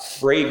about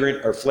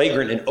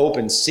flagrant and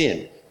open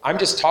sin. I'm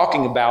just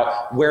talking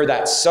about where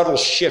that subtle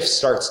shift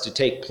starts to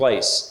take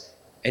place.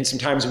 And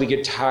sometimes we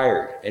get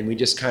tired and we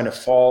just kind of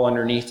fall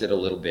underneath it a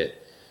little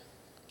bit.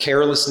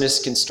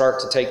 Carelessness can start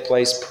to take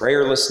place,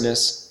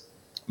 prayerlessness.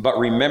 But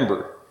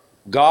remember,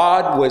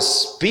 God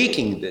was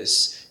speaking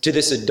this to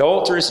this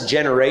adulterous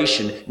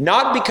generation,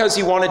 not because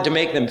he wanted to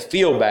make them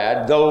feel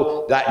bad,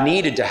 though that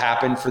needed to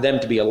happen for them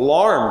to be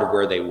alarmed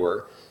where they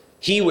were.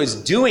 He was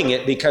doing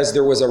it because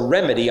there was a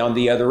remedy on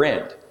the other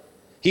end.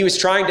 He was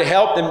trying to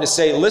help them to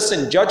say,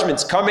 listen,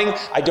 judgment's coming.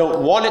 I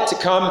don't want it to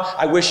come.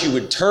 I wish you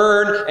would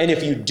turn. And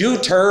if you do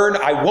turn,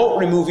 I won't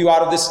remove you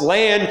out of this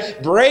land.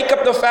 Break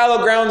up the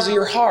fallow grounds of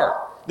your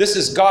heart. This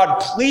is God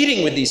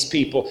pleading with these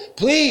people.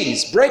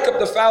 Please break up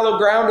the fallow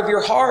ground of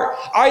your heart.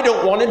 I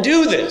don't want to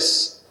do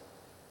this.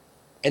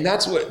 And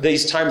that's what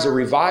these times of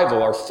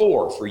revival are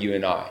for you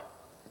and I.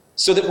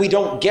 So that we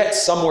don't get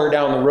somewhere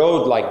down the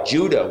road like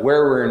Judah,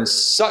 where we're in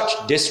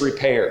such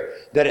disrepair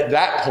that at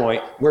that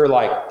point we're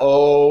like,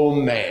 oh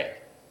man,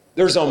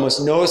 there's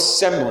almost no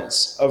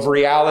semblance of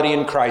reality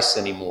in Christ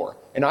anymore.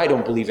 And I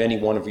don't believe any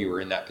one of you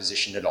are in that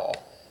position at all.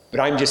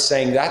 But I'm just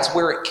saying that's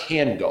where it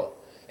can go.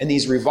 And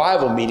these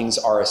revival meetings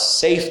are a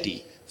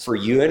safety for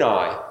you and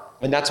I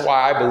And that's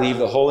why I believe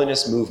the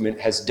holiness movement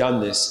has done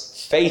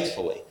this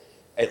faithfully,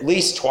 at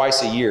least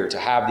twice a year, to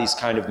have these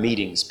kind of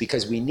meetings,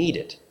 because we need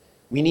it.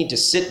 We need to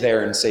sit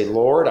there and say,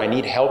 Lord, I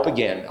need help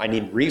again. I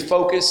need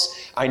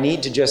refocus. I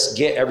need to just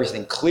get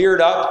everything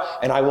cleared up.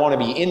 And I want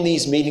to be in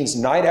these meetings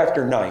night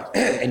after night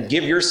and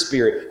give your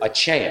Spirit a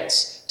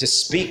chance to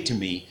speak to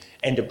me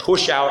and to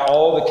push out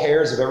all the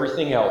cares of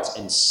everything else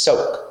and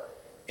soak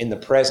in the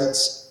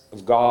presence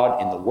of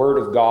God, in the Word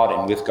of God,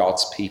 and with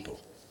God's people.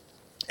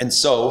 And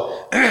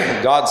so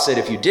God said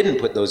if you didn't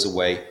put those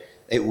away,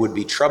 it would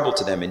be trouble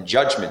to them in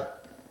judgment.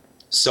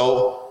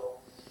 So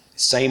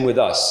same with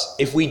us.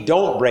 If we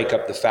don't break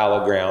up the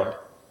fallow ground,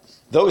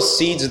 those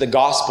seeds of the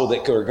gospel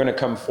that are going to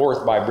come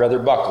forth by Brother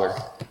Buckler,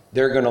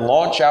 they're going to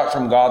launch out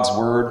from God's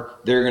word.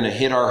 They're going to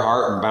hit our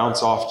heart and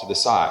bounce off to the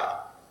side.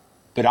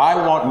 But I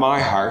want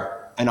my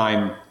heart, and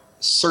I'm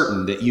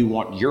certain that you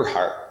want your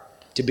heart,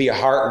 to be a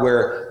heart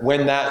where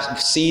when that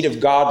seed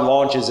of God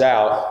launches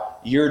out,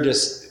 you're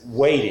just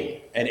waiting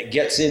and it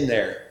gets in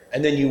there.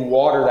 And then you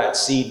water that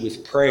seed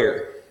with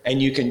prayer. And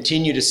you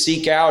continue to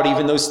seek out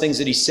even those things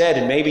that he said.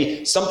 And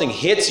maybe something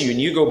hits you and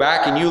you go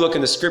back and you look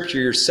in the scripture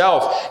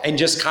yourself and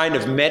just kind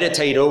of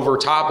meditate over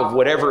top of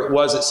whatever it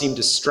was that seemed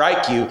to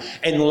strike you,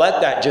 and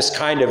let that just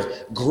kind of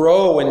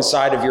grow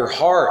inside of your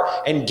heart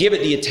and give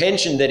it the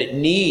attention that it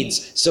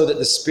needs, so that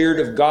the Spirit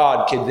of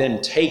God can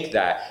then take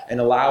that and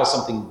allow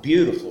something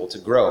beautiful to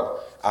grow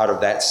out of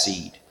that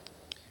seed.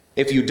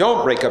 If you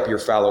don't break up your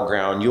fallow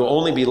ground, you'll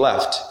only be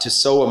left to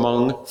sow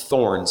among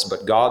thorns.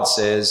 But God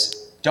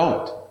says,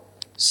 don't.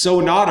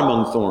 Sow not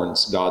among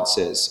thorns, God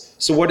says.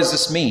 So what does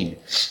this mean?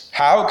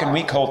 How can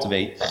we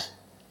cultivate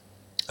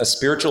a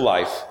spiritual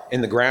life in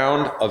the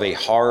ground of a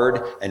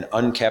hard and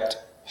unkept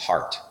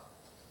heart?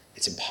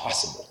 It's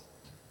impossible.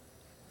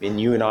 And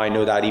you and I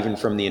know that even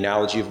from the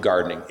analogy of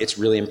gardening. It's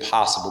really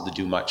impossible to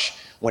do much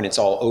when it's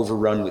all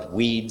overrun with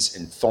weeds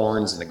and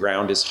thorns and the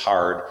ground is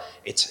hard.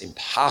 It's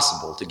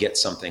impossible to get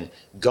something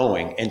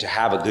going and to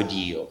have a good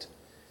yield.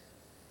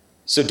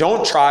 So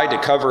don't try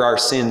to cover our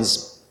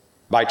sins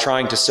by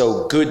trying to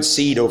sow good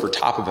seed over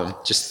top of them,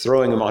 just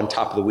throwing them on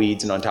top of the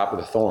weeds and on top of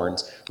the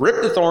thorns.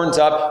 Rip the thorns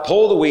up,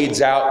 pull the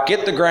weeds out,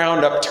 get the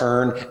ground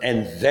upturned,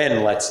 and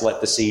then let's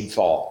let the seed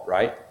fall,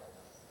 right?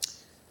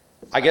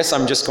 I guess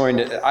I'm just going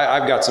to,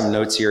 I've got some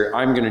notes here.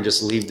 I'm going to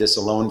just leave this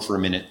alone for a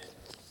minute.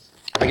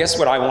 I guess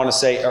what I want to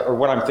say, or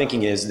what I'm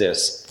thinking, is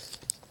this.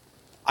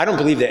 I don't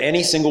believe that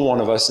any single one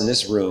of us in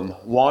this room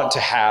want to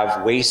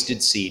have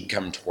wasted seed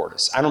come toward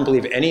us. I don't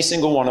believe any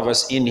single one of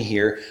us in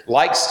here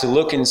likes to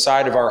look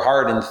inside of our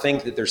heart and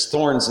think that there's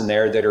thorns in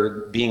there that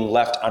are being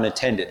left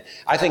unattended.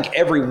 I think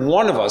every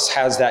one of us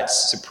has that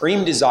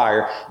supreme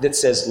desire that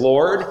says,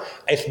 Lord,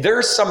 if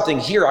there's something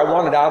here, I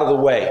want it out of the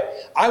way.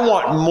 I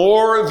want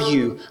more of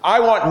you. I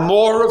want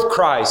more of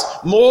Christ,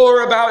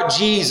 more about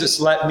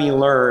Jesus. Let me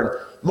learn.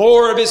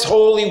 More of his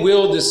holy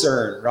will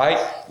discern, right?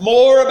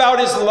 More about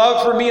his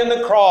love for me on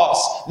the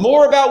cross.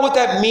 More about what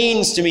that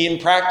means to me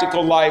in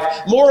practical life.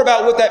 More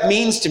about what that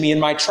means to me in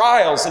my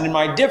trials and in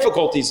my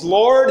difficulties.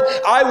 Lord,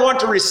 I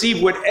want to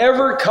receive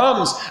whatever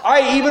comes.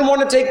 I even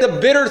want to take the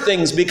bitter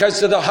things,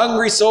 because to the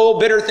hungry soul,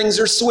 bitter things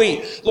are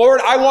sweet.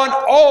 Lord, I want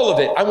all of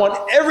it. I want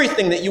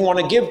everything that you want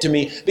to give to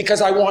me,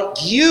 because I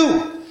want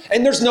you.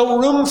 And there's no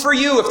room for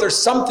you if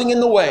there's something in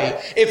the way.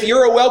 If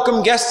you're a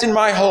welcome guest in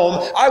my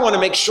home, I want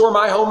to make sure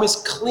my home is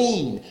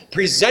clean,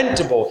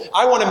 presentable.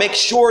 I want to make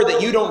sure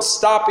that you don't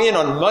stop in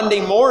on Monday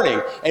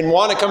morning and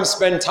want to come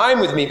spend time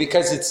with me,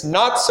 because it's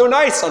not so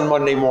nice on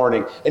Monday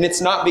morning. And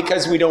it's not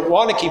because we don't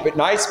want to keep it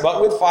nice,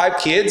 but with 5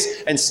 kids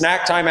and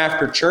snack time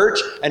after church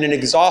and an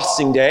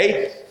exhausting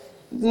day,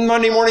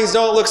 Monday mornings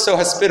don't look so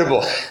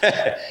hospitable.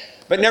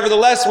 But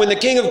nevertheless, when the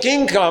King of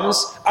Kings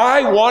comes,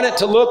 I want it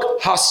to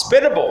look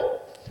hospitable.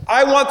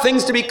 I want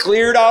things to be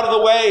cleared out of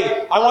the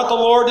way. I want the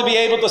Lord to be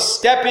able to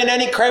step in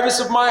any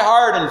crevice of my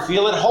heart and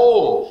feel at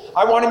home.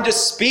 I want him to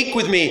speak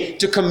with me,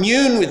 to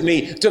commune with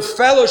me, to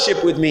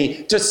fellowship with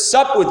me, to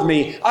sup with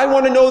me. I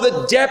want to know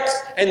the depth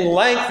and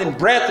length and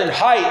breadth and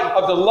height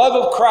of the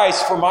love of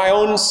Christ for my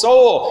own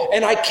soul.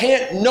 And I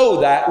can't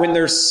know that when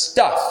there's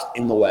stuff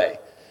in the way.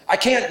 I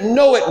can't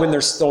know it when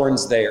there's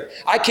thorns there.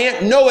 I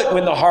can't know it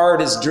when the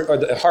heart is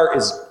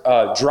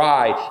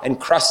dry and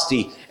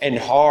crusty and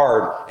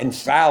hard and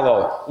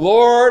fallow.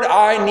 Lord,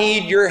 I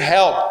need your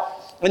help.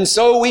 And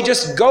so we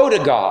just go to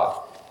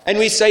God and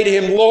we say to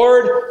him,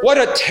 Lord, what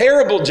a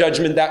terrible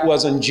judgment that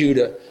was on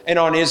Judah and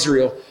on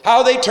Israel.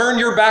 How they turned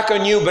your back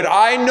on you. But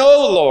I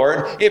know,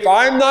 Lord, if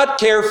I'm not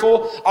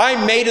careful,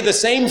 I'm made of the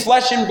same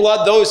flesh and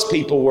blood those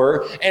people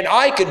were, and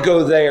I could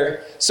go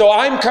there. So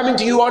I'm coming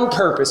to you on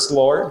purpose,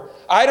 Lord.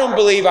 I don't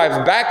believe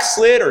I've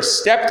backslid or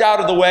stepped out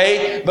of the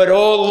way, but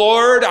oh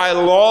Lord, I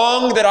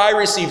long that I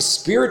receive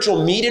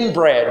spiritual meat and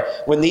bread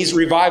when these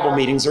revival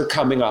meetings are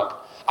coming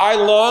up. I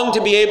long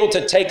to be able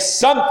to take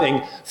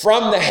something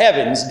from the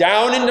heavens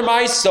down into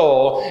my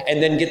soul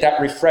and then get that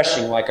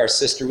refreshing like our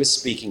sister was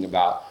speaking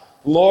about.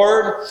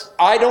 Lord,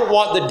 I don't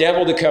want the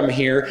devil to come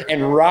here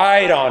and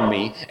ride on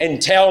me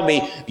and tell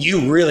me,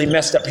 you really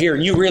messed up here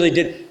and you really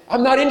did.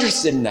 I'm not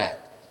interested in that.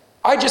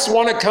 I just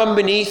want to come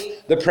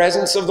beneath the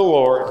presence of the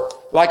Lord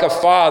like a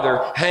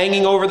father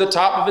hanging over the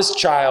top of his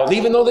child,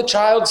 even though the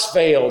child's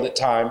failed at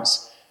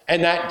times.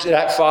 And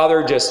that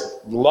father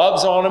just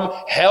loves on them,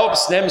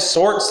 helps them,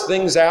 sorts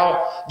things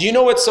out. Do you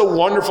know what's so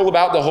wonderful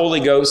about the Holy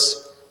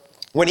Ghost?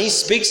 When he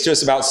speaks to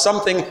us about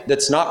something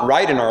that's not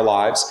right in our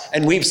lives,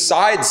 and we've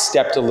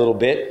sidestepped a little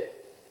bit,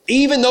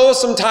 even though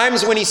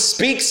sometimes when he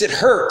speaks it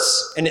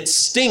hurts and it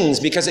stings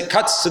because it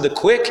cuts to the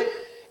quick,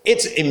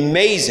 it's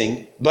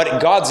amazing,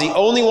 but God's the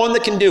only one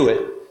that can do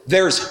it.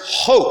 There's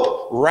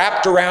hope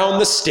wrapped around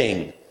the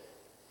sting.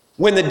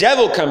 When the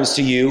devil comes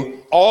to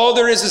you, all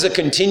there is a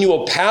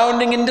continual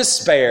pounding in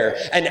despair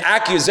and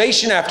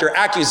accusation after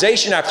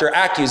accusation after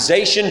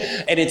accusation.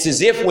 And it's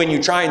as if when you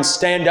try and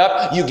stand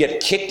up, you get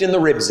kicked in the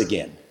ribs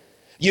again.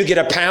 You get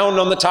a pound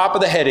on the top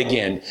of the head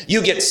again.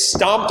 You get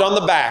stomped on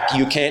the back.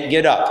 You can't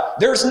get up.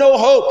 There's no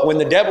hope when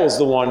the devil's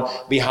the one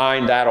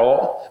behind that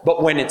all.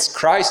 But when it's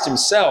Christ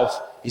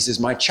himself, he says,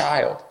 my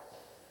child,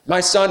 my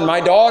son, my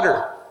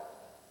daughter,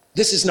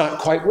 this is not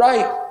quite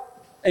right.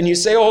 And you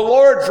say, oh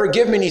Lord,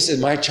 forgive me. And he says,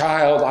 my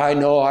child, I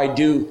know I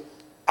do.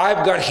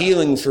 I've got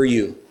healing for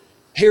you.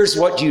 Here's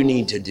what you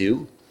need to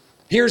do.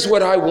 Here's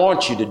what I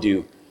want you to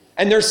do.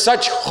 And there's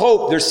such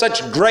hope, there's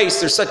such grace,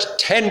 there's such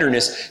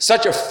tenderness,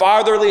 such a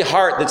fatherly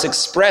heart that's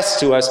expressed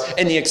to us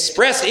in the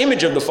express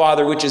image of the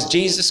Father, which is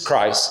Jesus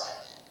Christ,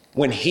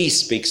 when he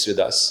speaks with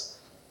us.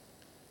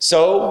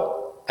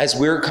 So, as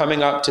we're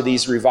coming up to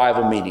these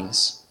revival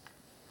meetings,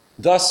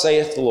 thus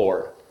saith the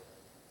Lord,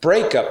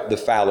 break up the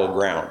fallow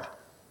ground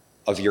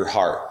of your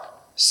heart.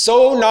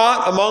 Sow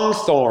not among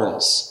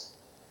thorns.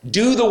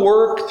 Do the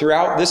work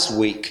throughout this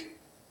week.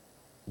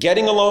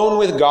 Getting alone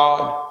with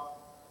God,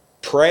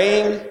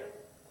 praying,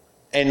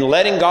 and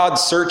letting God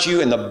search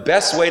you. And the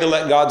best way to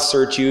let God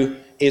search you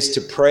is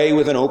to pray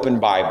with an open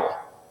Bible.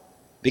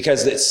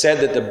 Because it's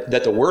said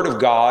that the word of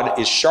God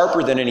is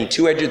sharper than any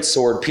two-edged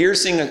sword,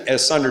 piercing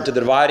asunder to the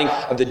dividing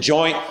of the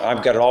joint.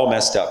 I've got it all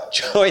messed up.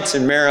 Joints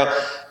and marrow.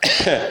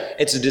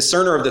 It's a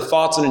discerner of the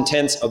thoughts and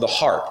intents of the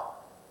heart.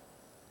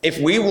 If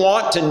we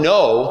want to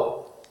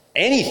know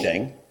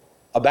anything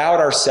about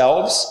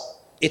ourselves,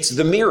 it's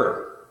the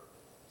mirror.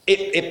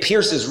 It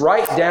pierces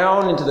right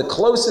down into the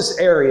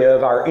closest area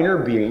of our inner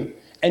being,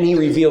 and he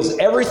reveals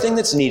everything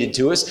that's needed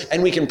to us,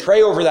 and we can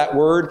pray over that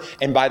word,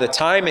 and by the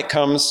time it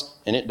comes,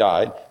 and it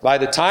died, by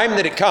the time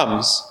that it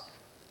comes,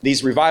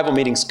 these revival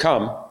meetings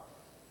come,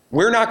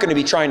 we're not going to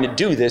be trying to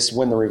do this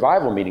when the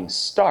revival meetings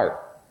start.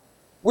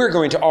 We're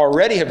going to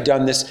already have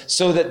done this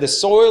so that the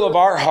soil of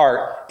our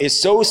heart is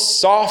so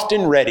soft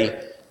and ready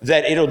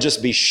that it'll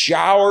just be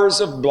showers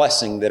of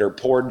blessing that are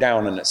poured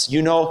down on us.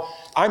 You know,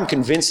 I'm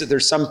convinced that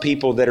there's some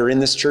people that are in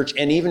this church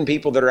and even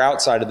people that are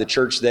outside of the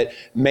church that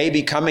may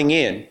be coming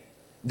in,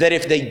 that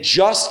if they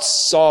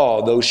just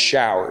saw those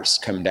showers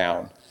come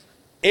down,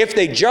 if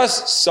they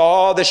just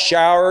saw the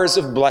showers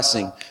of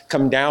blessing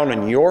come down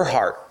on your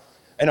heart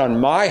and on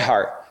my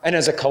heart, and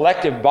as a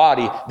collective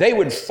body, they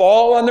would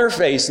fall on their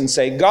face and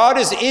say, God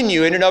is in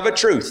you in and of a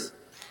truth.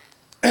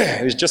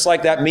 It was just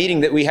like that meeting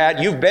that we had.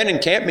 You've been in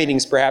camp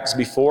meetings perhaps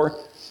before,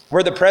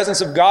 where the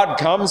presence of God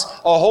comes,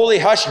 a holy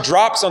hush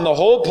drops on the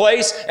whole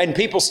place, and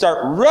people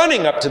start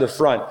running up to the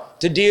front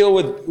to deal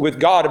with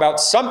God about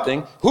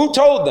something. Who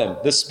told them?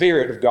 The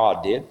Spirit of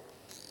God did.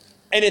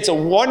 And it's a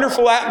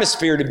wonderful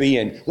atmosphere to be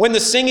in when the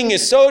singing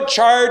is so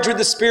charged with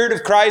the Spirit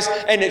of Christ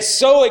and it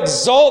so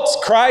exalts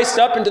Christ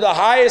up into the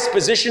highest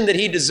position that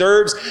he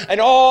deserves, and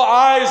all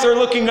eyes are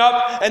looking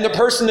up, and the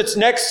person that's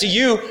next to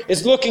you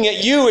is looking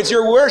at you as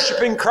you're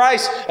worshiping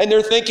Christ, and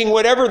they're thinking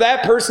whatever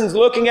that person's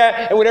looking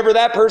at and whatever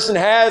that person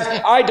has,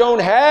 I don't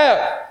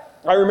have.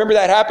 I remember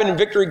that happened in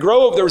Victory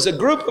Grove. There was a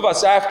group of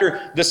us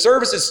after the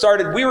services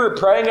started. We were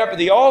praying up at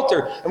the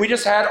altar, and we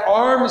just had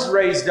arms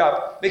raised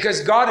up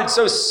because God had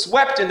so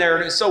swept in there,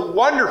 and it was so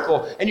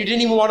wonderful, and you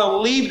didn't even want to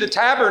leave the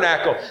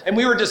tabernacle. And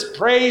we were just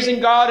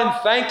praising God and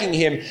thanking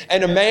him.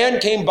 And a man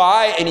came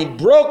by, and he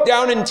broke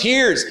down in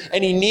tears,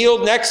 and he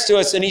kneeled next to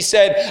us, and he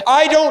said,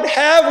 I don't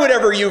have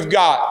whatever you've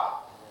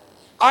got.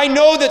 I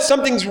know that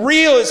something's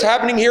real is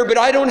happening here, but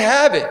I don't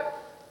have it.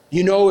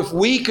 You know, if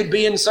we could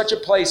be in such a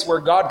place where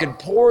God could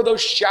pour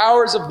those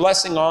showers of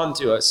blessing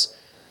onto us,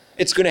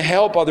 it's going to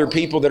help other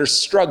people that are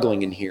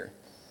struggling in here.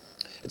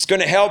 It's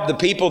going to help the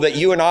people that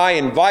you and I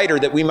invite or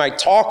that we might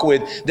talk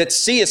with that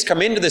see us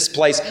come into this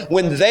place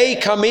when they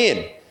come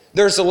in.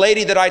 There's a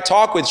lady that I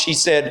talk with. She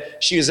said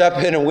she was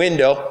up in a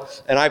window,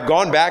 and I've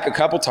gone back a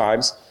couple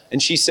times,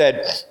 and she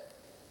said,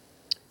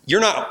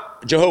 you're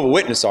not Jehovah's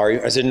Witness, are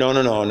you? I said, no,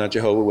 I'm not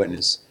Jehovah's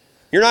Witness.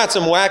 You're not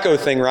some wacko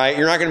thing, right?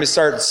 You're not going to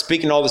start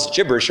speaking all this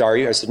gibberish, are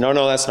you? I said, no,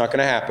 that's not going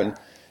to happen.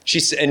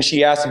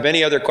 She asked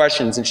many other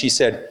questions, and she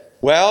said,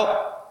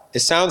 well, it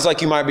sounds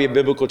like you might be a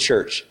biblical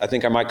church. I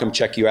think I might come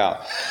check you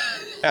out.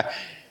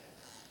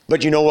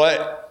 But you know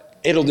what?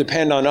 It'll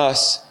depend on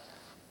us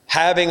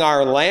having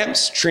our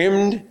lamps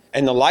trimmed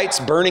and the lights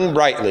burning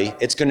brightly.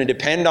 It's going to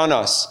depend on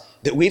us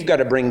that we've got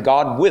to bring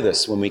God with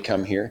us when we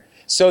come here,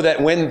 so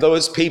that when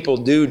those people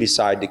do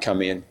decide to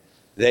come in,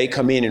 they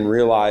come in and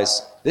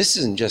realize this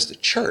isn't just a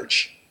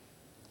church.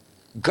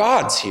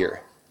 God's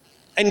here.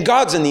 And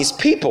God's in these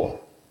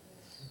people.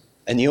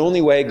 And the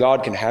only way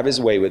God can have his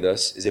way with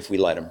us is if we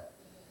let him.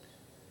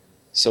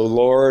 So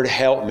Lord,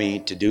 help me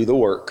to do the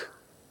work,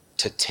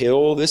 to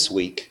till this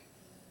week,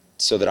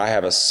 so that I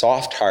have a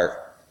soft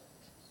heart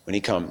when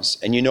he comes.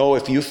 And you know,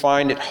 if you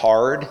find it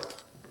hard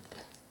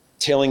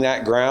tilling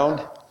that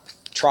ground,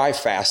 try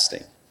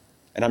fasting.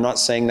 And I'm not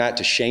saying that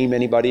to shame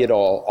anybody at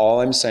all.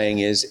 All I'm saying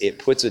is it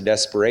puts a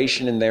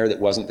desperation in there that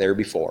wasn't there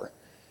before.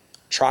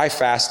 Try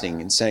fasting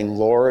and saying,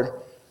 Lord,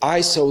 I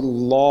so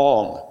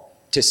long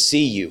to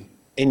see you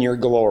in your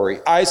glory.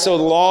 I so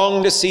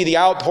long to see the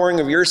outpouring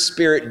of your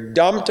Spirit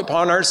dumped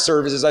upon our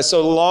services. I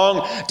so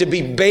long to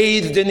be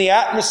bathed in the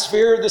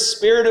atmosphere of the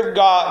Spirit of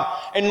God.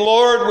 And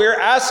Lord, we're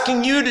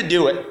asking you to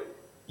do it.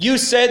 You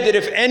said that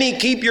if any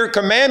keep your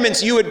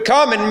commandments, you would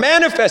come and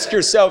manifest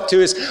yourself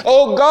to us.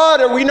 Oh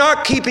God, are we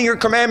not keeping your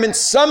commandments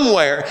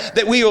somewhere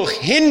that we will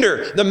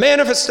hinder the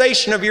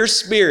manifestation of your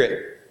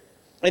Spirit?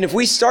 And if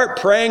we start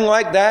praying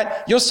like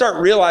that, you'll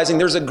start realizing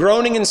there's a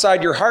groaning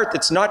inside your heart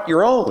that's not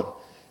your own.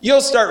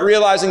 You'll start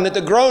realizing that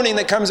the groaning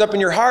that comes up in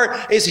your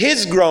heart is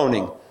his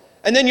groaning.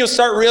 And then you'll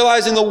start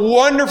realizing the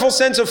wonderful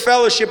sense of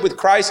fellowship with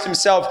Christ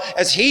himself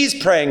as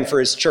he's praying for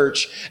his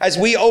church, as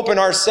we open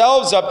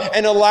ourselves up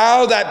and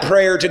allow that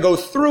prayer to go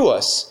through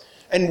us.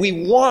 And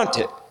we want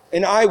it.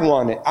 And I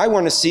want it. I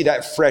want to see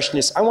that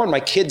freshness. I want my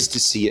kids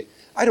to see it.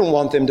 I don't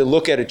want them to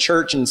look at a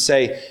church and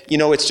say, you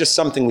know, it's just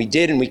something we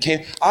did and we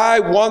came. I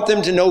want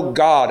them to know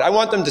God. I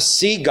want them to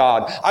see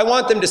God. I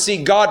want them to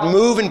see God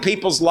move in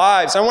people's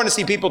lives. I want to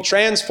see people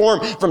transform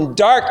from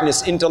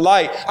darkness into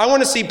light. I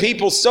want to see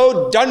people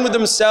so done with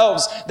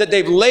themselves that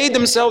they've laid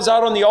themselves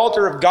out on the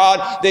altar of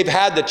God. They've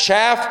had the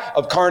chaff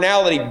of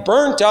carnality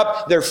burnt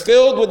up. They're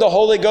filled with the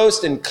Holy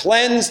Ghost and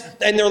cleansed.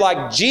 And they're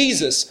like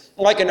Jesus,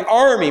 like an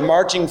army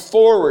marching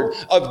forward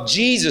of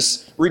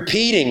Jesus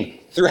repeating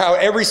throughout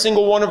every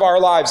single one of our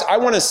lives. I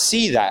want to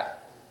see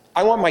that.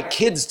 I want my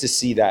kids to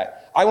see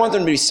that. I want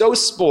them to be so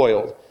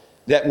spoiled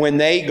that when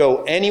they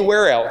go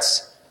anywhere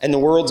else and the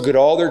world's got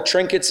all their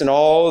trinkets and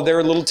all of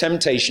their little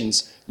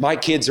temptations, my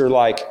kids are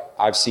like,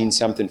 I've seen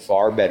something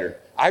far better.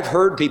 I've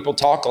heard people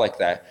talk like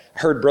that. I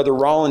heard Brother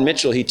Roland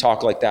Mitchell, he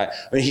talked like that.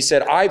 When he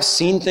said, I've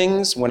seen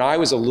things when I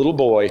was a little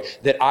boy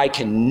that I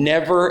can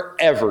never,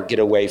 ever get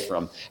away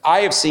from.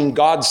 I have seen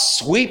God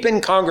sweep in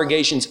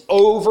congregations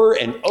over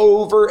and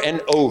over and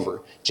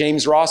over.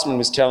 James Rossman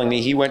was telling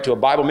me he went to a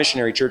Bible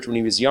missionary church when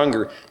he was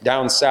younger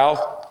down south.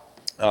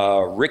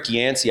 Rick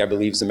Yancey, I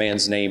believe is the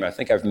man's name. I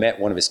think I've met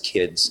one of his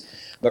kids.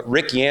 But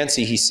Rick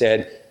Yancey, he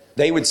said,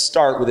 they would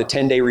start with a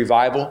 10-day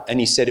revival, and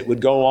he said it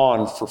would go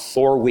on for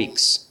 4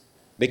 weeks.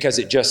 Because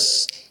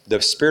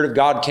the Spirit of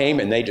God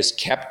came and they just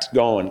kept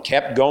going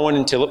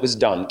until it was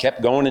done,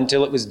 kept going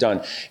until it was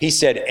done. He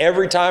said,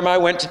 every time I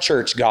went to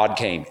church, God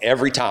came,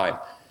 every time.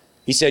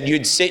 He said,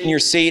 you'd sit in your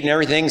seat and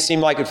everything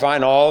seemed like it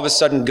fine. All of a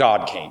sudden,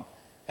 God came.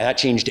 And that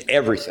changed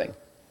everything.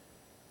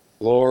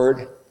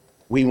 Lord,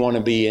 we want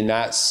to be in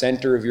that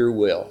center of your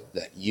will,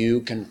 that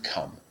you can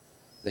come,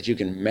 that you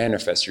can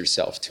manifest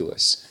yourself to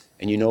us.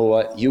 And you know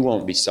what? You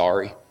won't be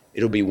sorry.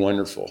 It'll be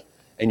wonderful.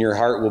 And your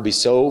heart will be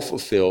so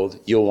fulfilled,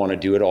 you'll want to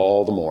do it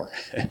all the more.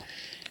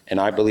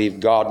 And I believe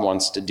God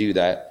wants to do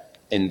that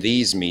in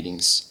these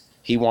meetings.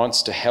 He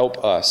wants to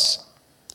help us